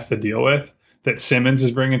size has to deal with, that Simmons is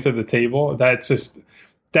bringing to the table,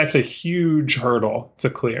 that's a huge hurdle to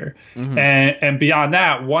clear. Mm-hmm. And beyond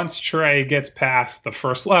that, once Trae gets past the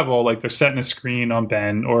first level, like they're setting a screen on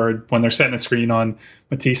Ben, or when they're setting a screen on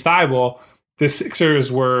Matisse Thybulle, the Sixers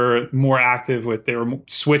were more active they were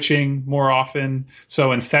switching more often.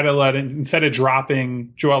 So instead of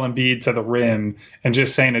dropping Joel Embiid to the rim and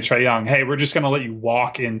just saying to Trae Young, hey, we're just going to let you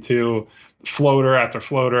walk into floater after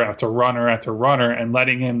floater after runner and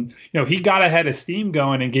letting him, he got ahead of steam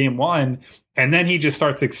going in game 1. And then he just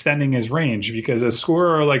starts extending his range, because a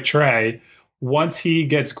scorer like Trae, once he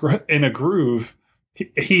gets in a groove,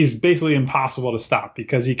 he's basically impossible to stop,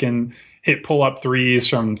 because he can hit pull-up threes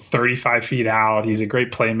from 35 feet out. He's a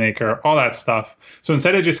great playmaker, all that stuff. So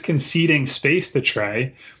instead of just conceding space to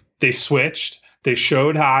Trae, they switched. They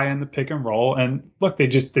showed high in the pick and roll. And look, they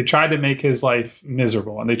tried to make his life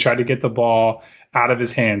miserable, and they tried to get the ball out of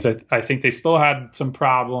his hands. I think they still had some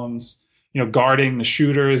problems, guarding the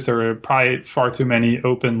shooters. There were probably far too many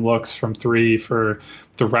open looks from 3 for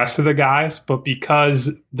the rest of the guys. But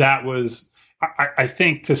because that was, I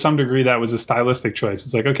think to some degree, that was a stylistic choice.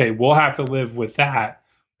 It's like, okay, we'll have to live with that,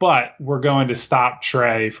 but we're going to stop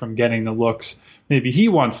Trae from getting the looks maybe he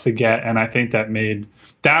wants to get. And I think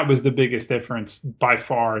that was the biggest difference by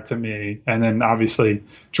far to me. And then obviously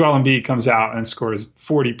Joel Embiid comes out and scores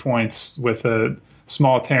 40 points with a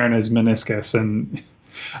small tear in his meniscus. And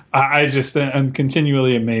I just am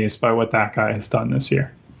continually amazed by what that guy has done this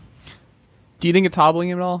year. Do you think it's hobbling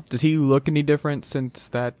him at all? Does he look any different since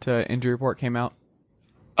that injury report came out?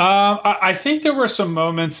 I think there were some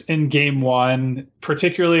moments in game 1,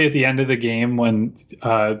 particularly at the end of the game, when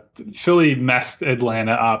Philly messed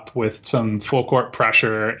Atlanta up with some full court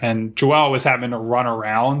pressure, and Joel was having to run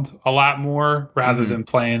around a lot more rather than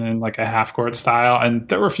playing in like a half court style. And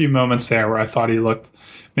there were a few moments there where I thought he looked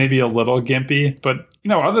maybe a little gimpy. But,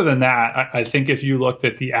 other than that, I think if you looked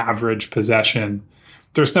at the average possession,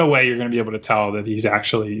 there's no way you're going to be able to tell that he's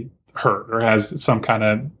actually hurt or has some kind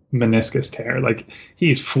of meniscus tear. Like,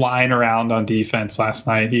 he's flying around on defense last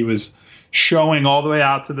night. He was showing all the way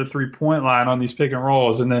out to the 3-point line on these pick and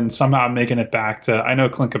rolls, and then somehow making it back to, I know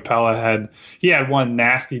Clint Capella had one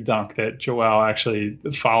nasty dunk that Joel actually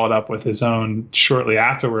followed up with his own shortly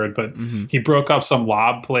afterward, but he broke up some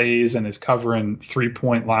lob plays and is covering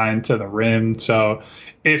 3-point line to the rim. So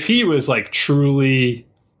if he was like truly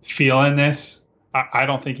feeling this, I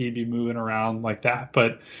don't think he'd be moving around like that.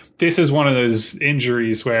 But this is one of those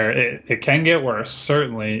injuries where it can get worse,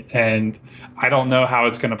 certainly. And I don't know how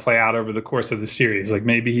it's going to play out over the course of the series. Like,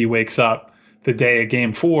 maybe he wakes up the day of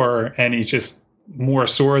game 4 and he's just more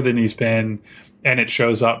sore than he's been, and it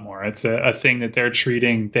shows up more. It's a thing that they're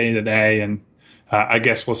treating day to day. And I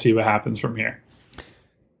guess we'll see what happens from here.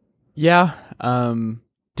 Yeah.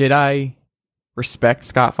 Did I respect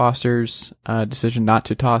Scott Foster's decision not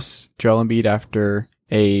to toss Joel Embiid after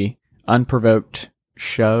a unprovoked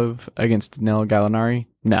shove against Danilo Gallinari?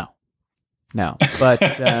 No, but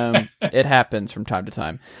it happens from time to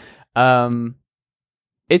time.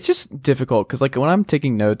 It's just difficult because, like, when I'm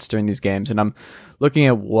taking notes during these games and I'm looking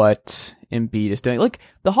at what Embiid is doing, like,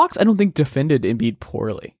 the Hawks, I don't think defended Embiid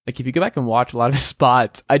poorly. Like, if you go back and watch a lot of his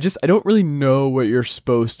spots, I don't really know what you're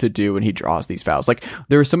supposed to do when he draws these fouls. Like,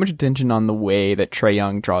 there was so much attention on the way that Trae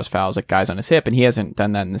Young draws fouls, like guys on his hip, and he hasn't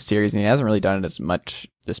done that in the series, and he hasn't really done it as much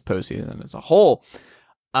this postseason as a whole.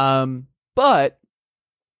 But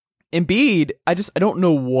Embiid, I don't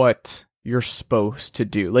know what you're supposed to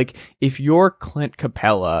do. Like, if you're Clint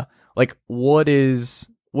Capella, like, what is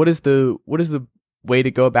the way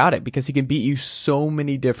to go about it? Because he can beat you so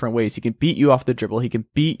many different ways. He can beat you off the dribble. He can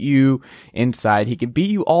beat you inside. He can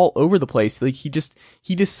beat you all over the place. Like, he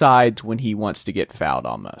decides when he wants to get fouled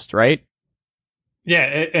almost, right? Yeah,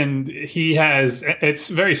 and he has, it's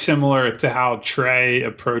very similar to how Trey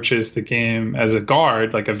approaches the game as a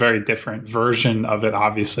guard, like a very different version of it,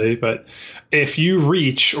 obviously. But if you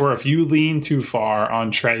reach or if you lean too far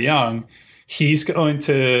on Trey Young, he's going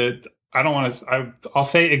to, I don't want to, I'll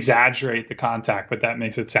say exaggerate the contact, but that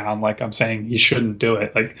makes it sound like I'm saying he shouldn't do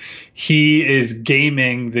it. Like he is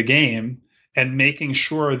gaming the game and making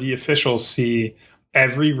sure the officials see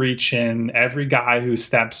every reach in, every guy who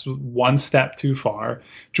steps one step too far.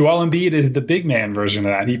 Joel Embiid is the big man version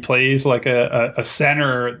of that. He plays like a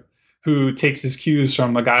center who takes his cues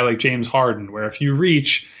from a guy like James Harden, where if you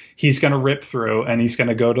reach, he's going to rip through and he's going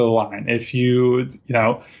to go to the line. If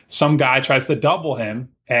some guy tries to double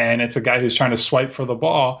him and it's a guy who's trying to swipe for the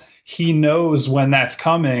ball, he knows when that's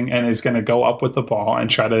coming and is going to go up with the ball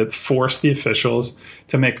and try to force the officials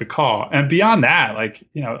to make a call. And beyond that,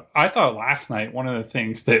 I thought last night, one of the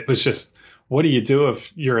things that was just, what do you do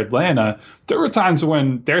if you're Atlanta? There were times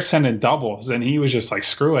when they're sending doubles and he was just like,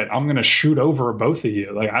 screw it, I'm going to shoot over both of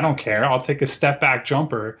you. Like, I don't care. I'll take a step back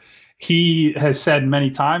jumper. He has said many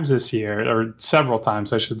times this year, or several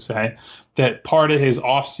times, I should say, that part of his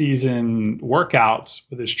off-season workouts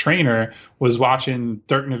with his trainer was watching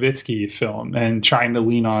Dirk Nowitzki film and trying to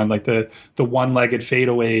lean on like the one-legged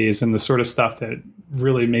fadeaways and the sort of stuff that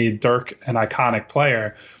really made Dirk an iconic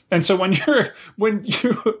player. And so when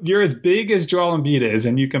you're as big as Joel Embiid is,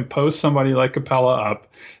 and you can post somebody like Capella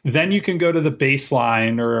up, then you can go to the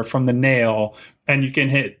baseline or from the nail, and you can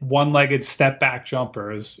hit one-legged step-back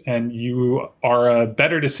jumpers, and you are a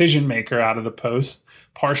better decision maker out of the post,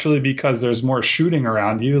 partially because there's more shooting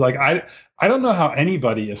around you. Like I don't know how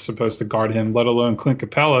anybody is supposed to guard him, let alone Clint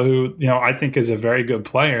Capella, who I think is a very good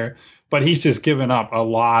player, but he's just given up a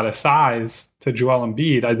lot of size to Joel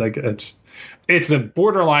Embiid. It's a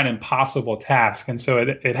borderline impossible task, and so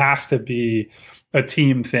it has to be a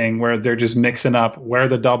team thing where they're just mixing up where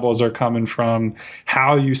the doubles are coming from,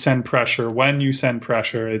 how you send pressure, when you send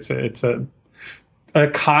pressure. It's a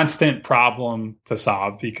constant problem to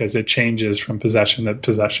solve because it changes from possession to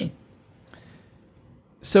possession.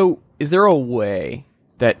 So is there a way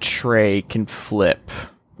that Trey can flip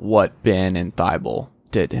what Ben and Thibault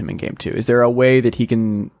did to him in game 2? Is there a way that he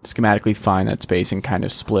can schematically find that space and kind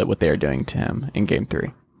of split what they're doing to him in game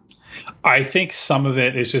 3? I think some of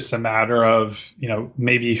it is just a matter of,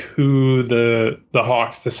 maybe who the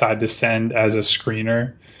Hawks decide to send as a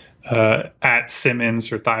screener at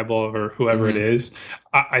Simmons or Thibault or whoever it is.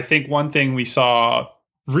 I think one thing we saw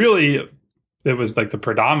really, it was like the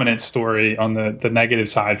predominant story on the negative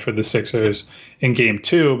side for the Sixers in game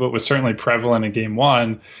 2, but was certainly prevalent in game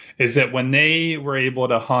 1, is that when they were able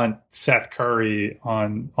to hunt Seth Curry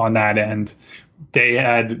on that end, they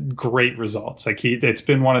had great results. Like it's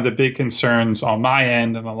been one of the big concerns on my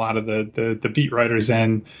end and a lot of the beat writers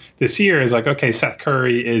end this year is like, okay, Seth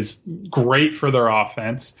Curry is great for their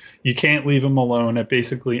offense. You can't leave him alone at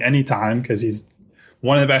basically any time because he's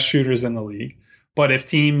one of the best shooters in the league. But if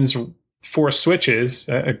teams force switches,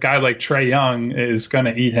 a guy like Trey Young is going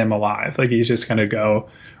to eat him alive. Like he's just going to go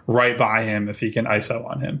right by him if he can ISO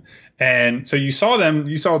on him. And so you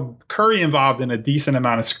saw Curry involved in a decent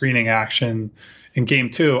amount of screening action in game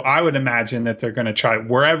 2. I would imagine that they're going to try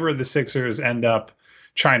wherever the Sixers end up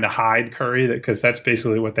trying to hide Curry, because that's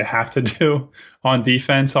basically what they have to do on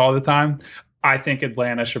defense all the time. I think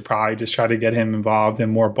Atlanta should probably just try to get him involved in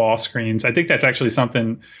more ball screens. I think that's actually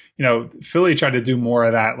something, Philly tried to do more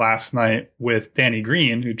of that last night with Danny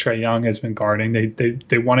Green, who Trey Young has been guarding.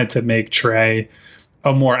 They wanted to make Trey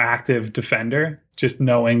a more active defender, just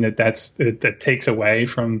knowing that takes away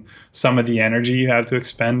from some of the energy you have to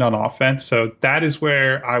expend on offense. So that is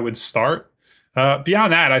where I would start.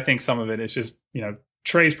 Beyond that, I think some of it is just,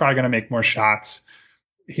 Trey's probably going to make more shots.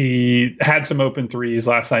 He had some open threes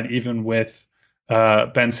last night, even with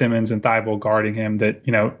Ben Simmons and Thibault guarding him, that,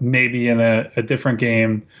 maybe in a different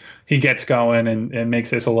game he gets going and makes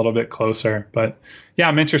this a little bit closer. But yeah,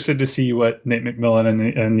 I'm interested to see what Nate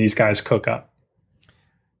McMillan and these guys cook up.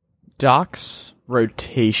 Doc's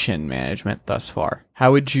rotation management thus far,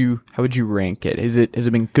 how would you rank it? Has it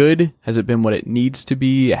been good? Has it been what it needs to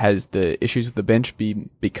be? Has the issues with the bench been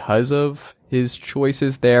because of his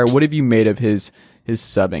choices there? What have you made of his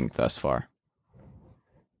subbing thus far?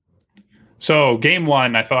 So game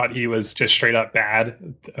 1, I thought he was just straight up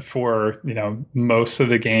bad for, most of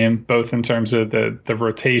the game, both in terms of the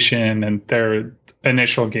rotation and their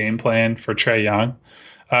initial game plan for Trey Young.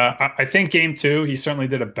 I think game 2, he certainly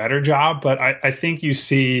did a better job, but I think you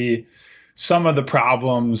see some of the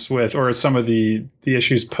problems with, or some of the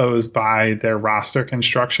issues posed by their roster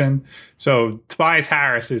construction. So Tobias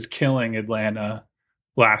Harris is killing Atlanta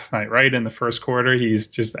last night, right? In the first quarter, he's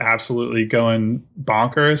just absolutely going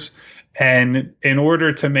bonkers. And in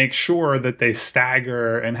order to make sure that they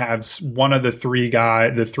stagger and have one of the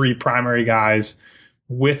three primary guys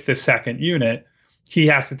with the second unit, he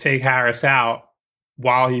has to take Harris out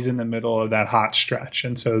while he's in the middle of that hot stretch.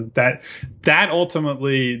 And so that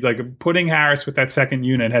ultimately, like, putting Harris with that second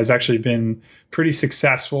unit has actually been pretty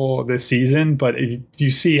successful this season, but you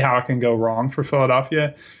see how it can go wrong for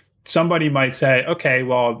Philadelphia. Somebody might say, okay,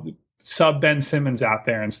 well, sub Ben Simmons out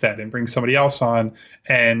there instead and bring somebody else on,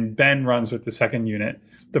 and Ben runs with the second unit.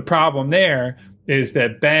 The problem there is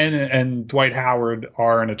that Ben and Dwight Howard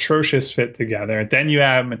are an atrocious fit together. Then you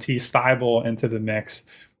have Matisse Thybulle into the mix.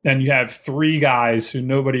 Then you have three guys who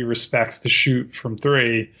nobody respects to shoot from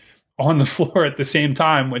three on the floor at the same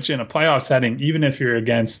time, which in a playoff setting, even if you're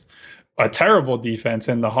against a terrible defense,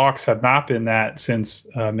 and the Hawks have not been that since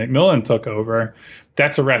McMillan took over,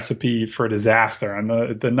 that's a recipe for disaster.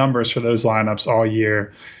 And the numbers for those lineups all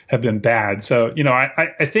year have been bad. So,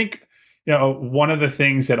 I think, one of the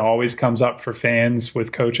things that always comes up for fans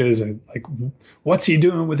with coaches, and like, what's he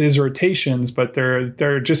doing with his rotations? But there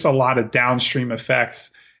are just a lot of downstream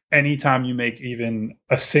effects anytime you make even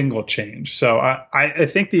a single change. So I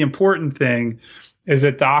think the important thing is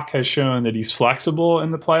that Doc has shown that he's flexible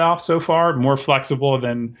in the playoffs so far, more flexible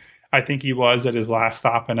than I think he was at his last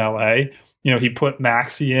stop in LA. He put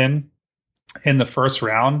Maxey in the first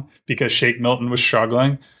round because Shake Milton was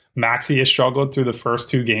struggling. Maxey has struggled through the first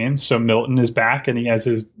two games, so Milton is back, and he has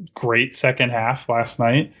his great second half last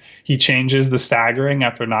night. He changes the staggering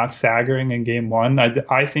after not staggering in game one.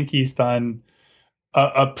 I think he's done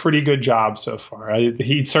a pretty good job so far.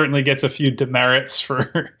 He certainly gets a few demerits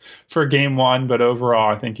for game one, but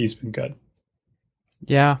overall, I think he's been good.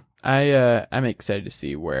 Yeah, I'm excited to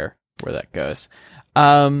see where that goes.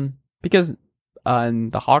 Because on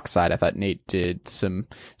the Hawks side, I thought Nate did some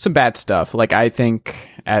bad stuff. Like, I think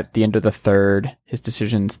at the end of the third, his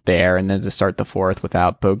decisions there, and then to start the fourth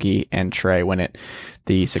without Bourguet and Trey, when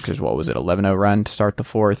the Sixers, what was it, 11-0 run to start the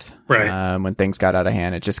fourth? Right. When things got out of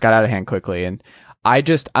hand. It just got out of hand quickly. And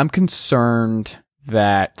I'm concerned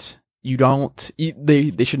that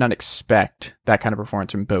they should not expect that kind of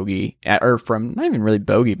performance from Bourguet, or from not even really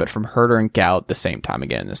Bourguet, but from Herter and Gout at the same time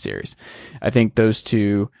again in the series. I think those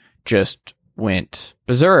two just went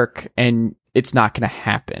berserk, and it's not going to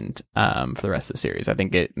happen for the rest of the series. I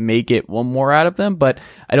think it may get one more out of them, but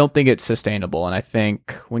I don't think it's sustainable. And I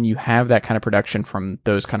think when you have that kind of production from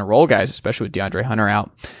those kind of role guys, especially with DeAndre Hunter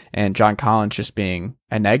out and John Collins just being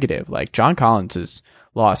a negative, like, John Collins has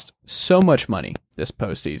lost so much money this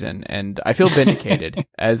postseason, and I feel vindicated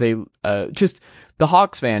as just the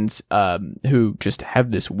Hawks fans who just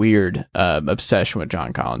have this weird obsession with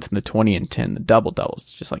John Collins and the 20 and 10, the double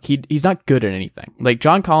doubles. Just like he's not good at anything. Like,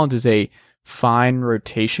 John Collins is a fine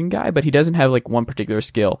rotation guy, but he doesn't have like one particular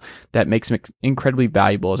skill that makes him incredibly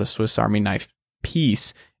valuable as a Swiss Army knife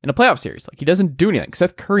piece in a playoff series. Like, he doesn't do anything.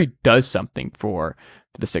 Seth Curry does something for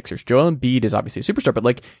the Sixers. Joel Embiid is obviously a superstar, but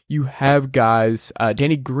like, you have guys,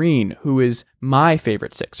 Danny Green, who is my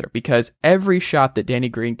favorite Sixer, because every shot that Danny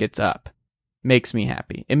Green gets up makes me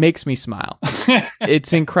happy. It makes me smile.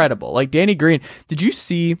 It's incredible. Like, Danny Green, did you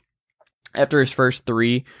see after his first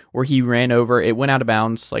three where he ran over, it went out of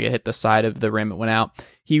bounds, like it hit the side of the rim, it went out.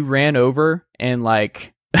 He ran over and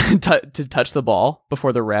like to touch the ball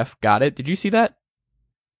before the ref got it. Did you see that?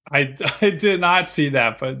 I did not see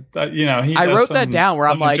that, but I wrote that down where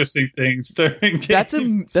I'm like, interesting things during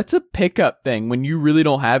games. That's a pickup thing. When you really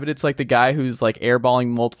don't have it, it's like the guy who's like airballing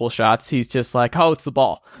multiple shots. He's just like, oh, it's the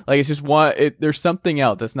ball. Like, it's just one. There's something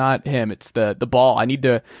else. It's not him. It's the ball. I need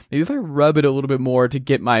to, maybe if I rub it a little bit more to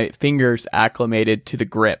get my fingers acclimated to the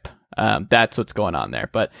grip. That's what's going on there.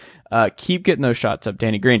 But keep getting those shots up,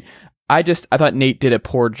 Danny Green. I thought Nate did a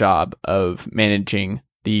poor job of managing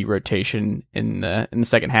the rotation in the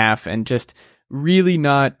second half, and just really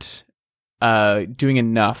not doing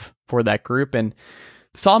enough for that group. And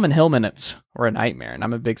Solomon Hill minutes were a nightmare, and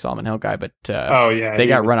I'm a big Solomon Hill guy, but they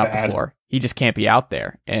got run off the floor. He just can't be out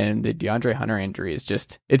there, and the DeAndre Hunter injury is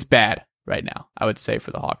it's bad right now, I would say,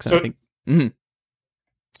 for the Hawks. And I think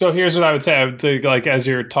So here's what I would say, like, as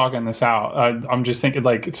you're talking this out, I'm just thinking,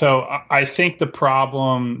 like, so I think the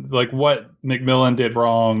problem, like what McMillan did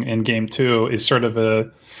wrong in game two is sort of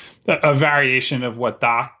a variation of what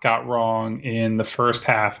Doc got wrong in the first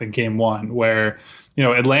half in game one, where,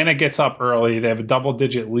 Atlanta gets up early, they have a double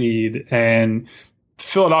digit lead, and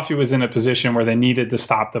Philadelphia was in a position where they needed to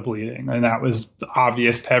stop the bleeding, and that was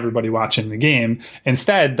obvious to everybody watching the game.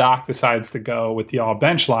 Instead, Doc decides to go with the all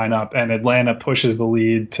bench lineup, and Atlanta pushes the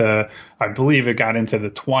lead to, I believe it got into the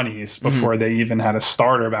 20s before they even had a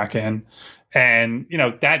starter back in. And,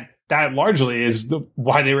 that largely is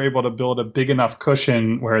why they were able to build a big enough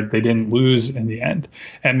cushion where they didn't lose in the end.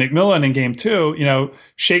 And McMillan in game 2,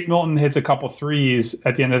 Shake Milton hits a couple threes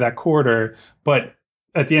at the end of that quarter, but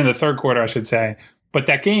at the end of the third quarter, I should say. But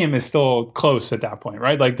that game is still close at that point,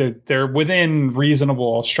 right? Like they're within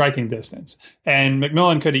reasonable striking distance. And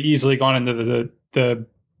McMillan could have easily gone into the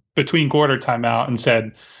between quarter timeout and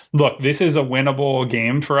said, look, this is a winnable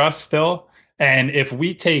game for us still. And if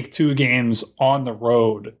we take 2 games on the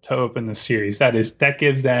road to open the series, that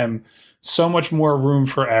gives them so much more room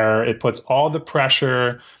for error. It puts all the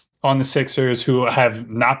pressure on the Sixers, who have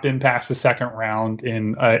not been past the second round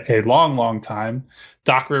in a long, long time.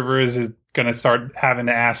 Doc Rivers is going to start having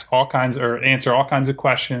to answer all kinds of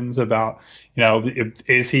questions about,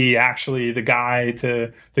 is he actually the guy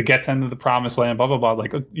to get them to the promised land, blah, blah, blah.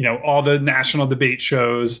 Like, all the national debate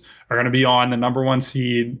shows are going to be on the number 1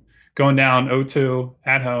 seed going down 0-2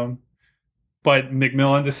 at home. But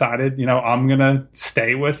McMillan decided, I'm going to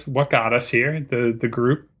stay with what got us here, the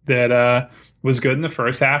group that was good in the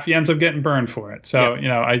first half. He ends up getting burned for it. So,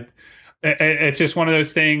 it's just one of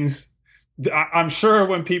those things. I'm sure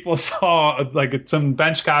when people saw like some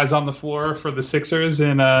bench guys on the floor for the Sixers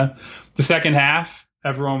in the second half,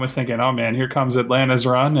 everyone was thinking, oh man, here comes Atlanta's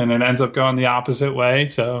run, and it ends up going the opposite way.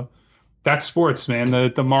 So that's sports, man.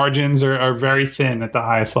 The margins are very thin at the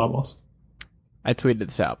highest levels. I tweeted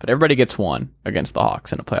this out, but everybody gets one against the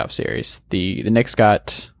Hawks in a playoff series. The Knicks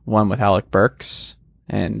got one with Alec Burks,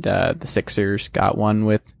 and the Sixers got one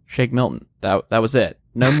with Shake Milton. That was it.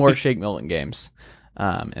 No more Shake Milton games,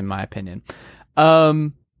 in my opinion.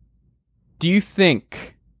 Do you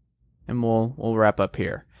think, and we'll wrap up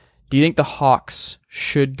here, do you think the Hawks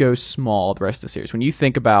should go small the rest of the series? When you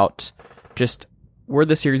think about just where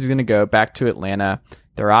the series is going to go, back to Atlanta,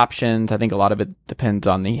 their options, I think a lot of it depends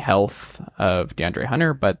on the health of DeAndre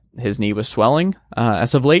Hunter, but his knee was swelling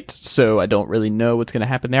as of late, so I don't really know what's going to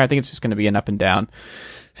happen there. I think it's just going to be an up and down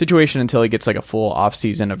situation until he gets like a full off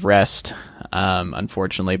season of rest,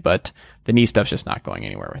 unfortunately, but the knee stuff's just not going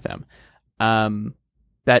anywhere with him.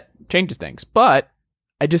 That changes things, but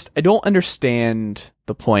I don't understand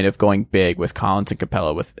the point of going big with Collins and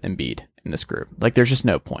Capella with Embiid in this group. Like, there's just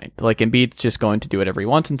no point. Like, Embiid's just going to do whatever he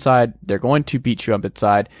wants inside. They're going to beat you up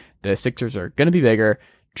inside. The Sixers are going to be bigger.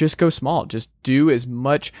 Just go small. Just do as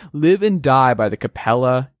much. Live and die by the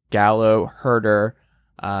Capella, Gallo, Herter,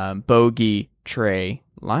 Bogey, Trey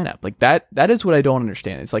lineup. Like, that is what I don't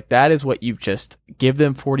understand. It's like, that is what you just give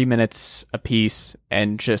them 40 minutes apiece,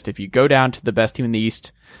 and just, if you go down to the best team in the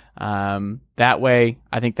East, that way,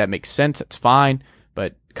 I think that makes sense. It's fine.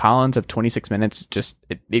 But Collins of 26 minutes, just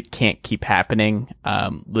it can't keep happening.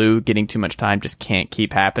 Lou getting too much time just can't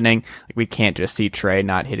keep happening. Like, we can't just see Trey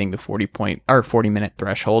not hitting the 40 minute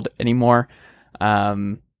threshold anymore.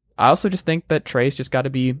 I also just think that Trey's just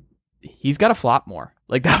he's got to flop more.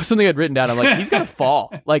 Like, that was something I'd written down. I'm like, he's got to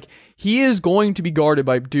fall. Like, he is going to be guarded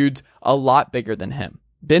by dudes a lot bigger than him.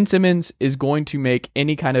 Ben Simmons is going to make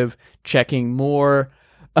any kind of checking more.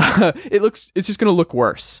 It's just going to look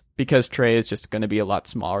worse because Trey is just going to be a lot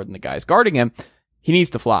smaller than the guys guarding him. He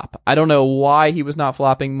needs to flop. I don't know why he was not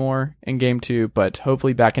flopping more in game 2, but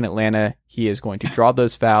hopefully back in Atlanta, he is going to draw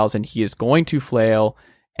those fouls and he is going to flail.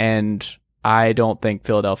 And I don't think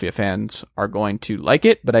Philadelphia fans are going to like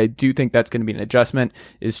it, but I do think that's going to be an adjustment,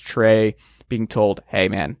 is Trey being told, hey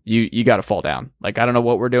man, you got to fall down. Like, I don't know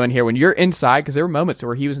what we're doing here. When you're inside, because there were moments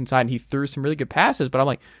where he was inside and he threw some really good passes, but I'm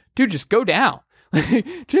like, dude, just go down.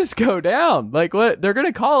 Just go down. Like, what? They're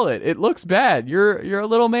gonna call it. It looks bad. You're a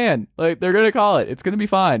little man. Like, they're gonna call it. It's gonna be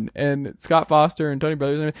fine. And Scott Foster and Tony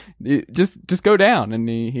Brothers, just go down. And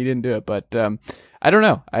he didn't do it. But I don't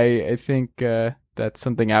know. I think that's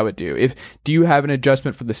something I would do. Do you have an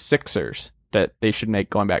adjustment for the Sixers that they should make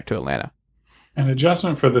going back to Atlanta? An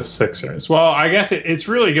adjustment for the Sixers. Well, I guess it's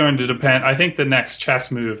really going to depend. I think the next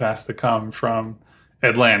chess move has to come from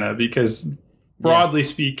Atlanta, because broadly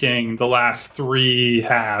speaking, the last 3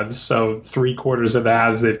 halves, so 3/4 of the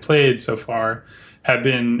halves they've played so far, have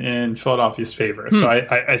been in Philadelphia's favor. So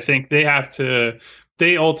I think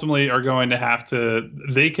they ultimately are going to have to,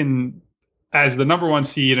 they can, as the number 1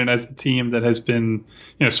 seed and as the team that has been,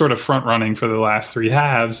 sort of front running for the last 3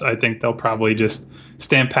 halves, I think they'll probably just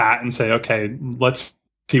stand pat and say, okay, let's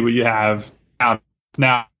see what you have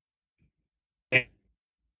now.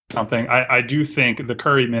 Something. I do think the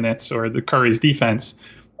Curry minutes or the Curry's defense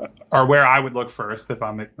are where I would look first if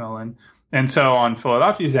I'm McMillan. And so on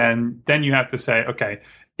Philadelphia's end, then you have to say, okay,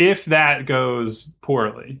 if that goes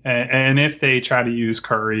poorly, and if they try to use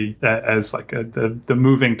Curry as like the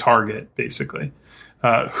moving target, basically,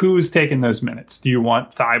 who's taking those minutes? Do you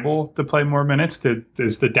want Thibault to play more minutes?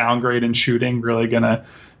 Is the downgrade in shooting really going to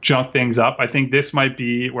junk things up? I think this might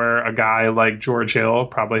be where a guy like George Hill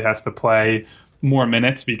probably has to play more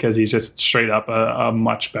minutes because he's just straight up a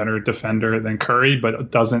much better defender than Curry, but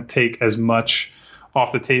doesn't take as much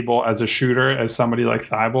off the table as a shooter as somebody like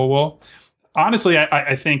Thibault will. Honestly,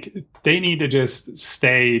 I think they need to just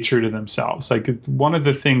stay true to themselves. Like one of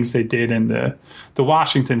the things they did in the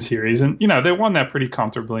Washington series, and they won that pretty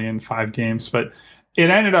comfortably in 5 games, but it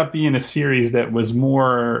ended up being a series that was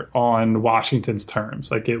more on Washington's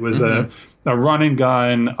terms. Like it was a run and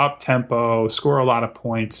gun, up tempo, score a lot of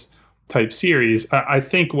points type series. I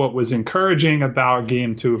think what was encouraging about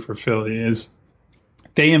game 2 for Philly is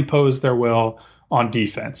they imposed their will on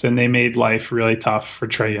defense, and they made life really tough for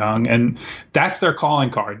Trae Young, and that's their calling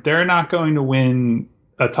card. They're not going to win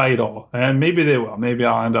a title, and maybe they will. Maybe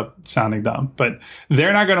I'll end up sounding dumb, but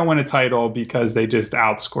they're not going to win a title because they just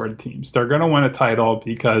outscored teams. They're going to win a title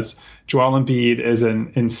because Joel Embiid is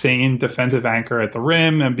an insane defensive anchor at the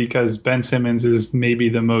rim, and because Ben Simmons is maybe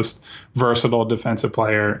the most versatile defensive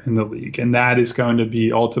player in the league. And that is going to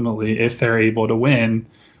be ultimately, if they're able to win,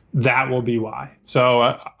 that will be why.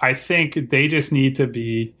 So I think they just need to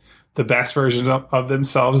be the best versions of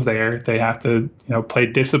themselves there. They have to, play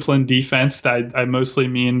disciplined defense. I mostly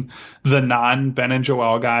mean the non-Ben and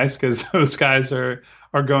Joel guys, because those guys are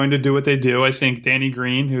going to do what they do. I think Danny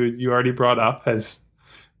Green, who you already brought up, has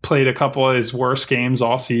played a couple of his worst games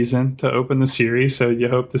all season to open the series. So you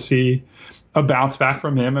hope to see a bounce back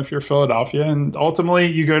from him if you're Philadelphia. And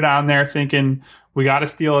ultimately you go down there thinking we got to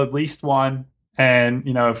steal at least one. And,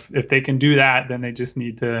 if they can do that, then they just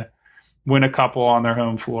need to win a couple on their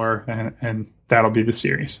home floor, and that'll be the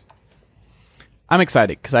series. I'm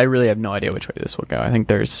excited because I really have no idea which way this will go. I think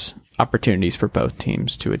there's opportunities for both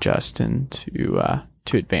teams to adjust and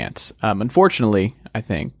to advance. Unfortunately, I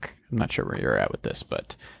think, I'm not sure where you're at with this,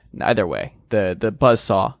 but either way, the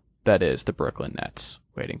buzzsaw that is the Brooklyn Nets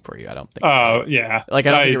waiting for you. I don't think. Oh yeah, I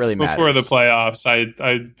don't think it really matters. Before the playoffs,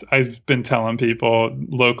 I've been telling people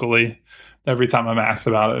locally. Every time I'm asked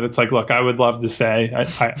about it, it's like, look, I would love to say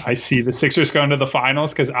I see the Sixers going to the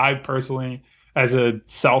finals, because I personally, as a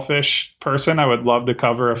selfish person, I would love to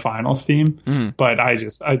cover a finals team. But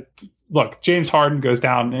look, James Harden goes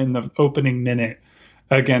down in the opening minute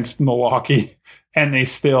against Milwaukee, and they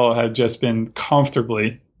still have just been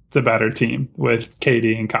comfortably the better team with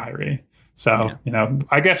KD and Kyrie. So,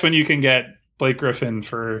 I guess when you can get Blake Griffin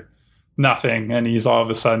for nothing and he's all of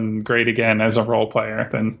a sudden great again as a role player,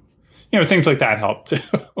 then things like that help too.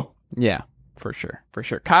 Yeah, for sure.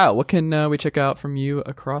 Kyle, what can we check out from you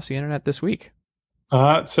across the internet this week?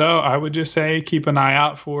 So I would just say keep an eye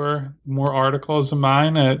out for more articles of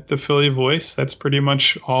mine at the Philly Voice. That's pretty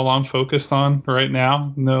much all I'm focused on right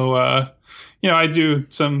now. No, I do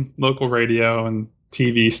some local radio and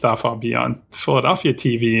TV stuff. I'll be on Philadelphia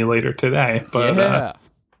TV later today, but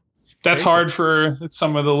that's hard for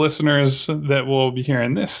some of the listeners that will be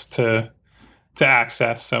hearing this to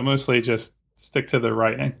access. So mostly just stick to the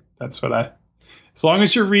writing. That's what as long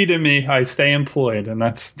as you're reading me, I stay employed. And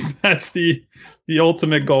that's the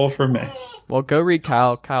ultimate goal for me. Well, go read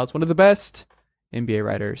Kyle. Kyle's one of the best NBA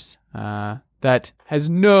writers that has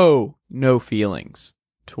no feelings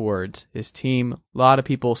towards his team. A lot of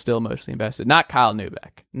people still emotionally invested. Not Kyle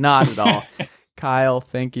Neubeck. Not at all. Kyle,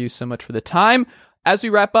 thank you so much for the time. As we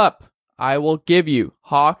wrap up, I will give you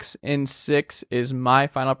Hawks in 6 is my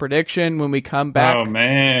final prediction. When we come back, oh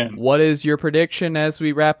man, what is your prediction as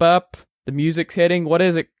we wrap up? The music's hitting. What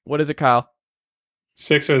is it? What is it, Kyle?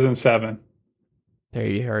 Sixers in 7. There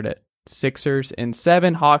you heard it. Sixers in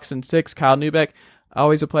 7, Hawks in 6. Kyle Neubeck,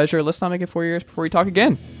 always a pleasure. Let's not make it 4 years before we talk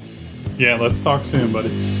again. Yeah, let's talk soon, buddy.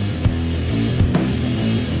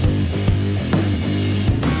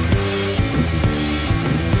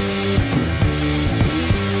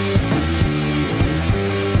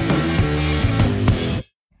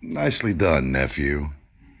 Nicely done, nephew.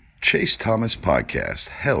 Chase Thomas Podcast.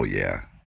 Hell yeah.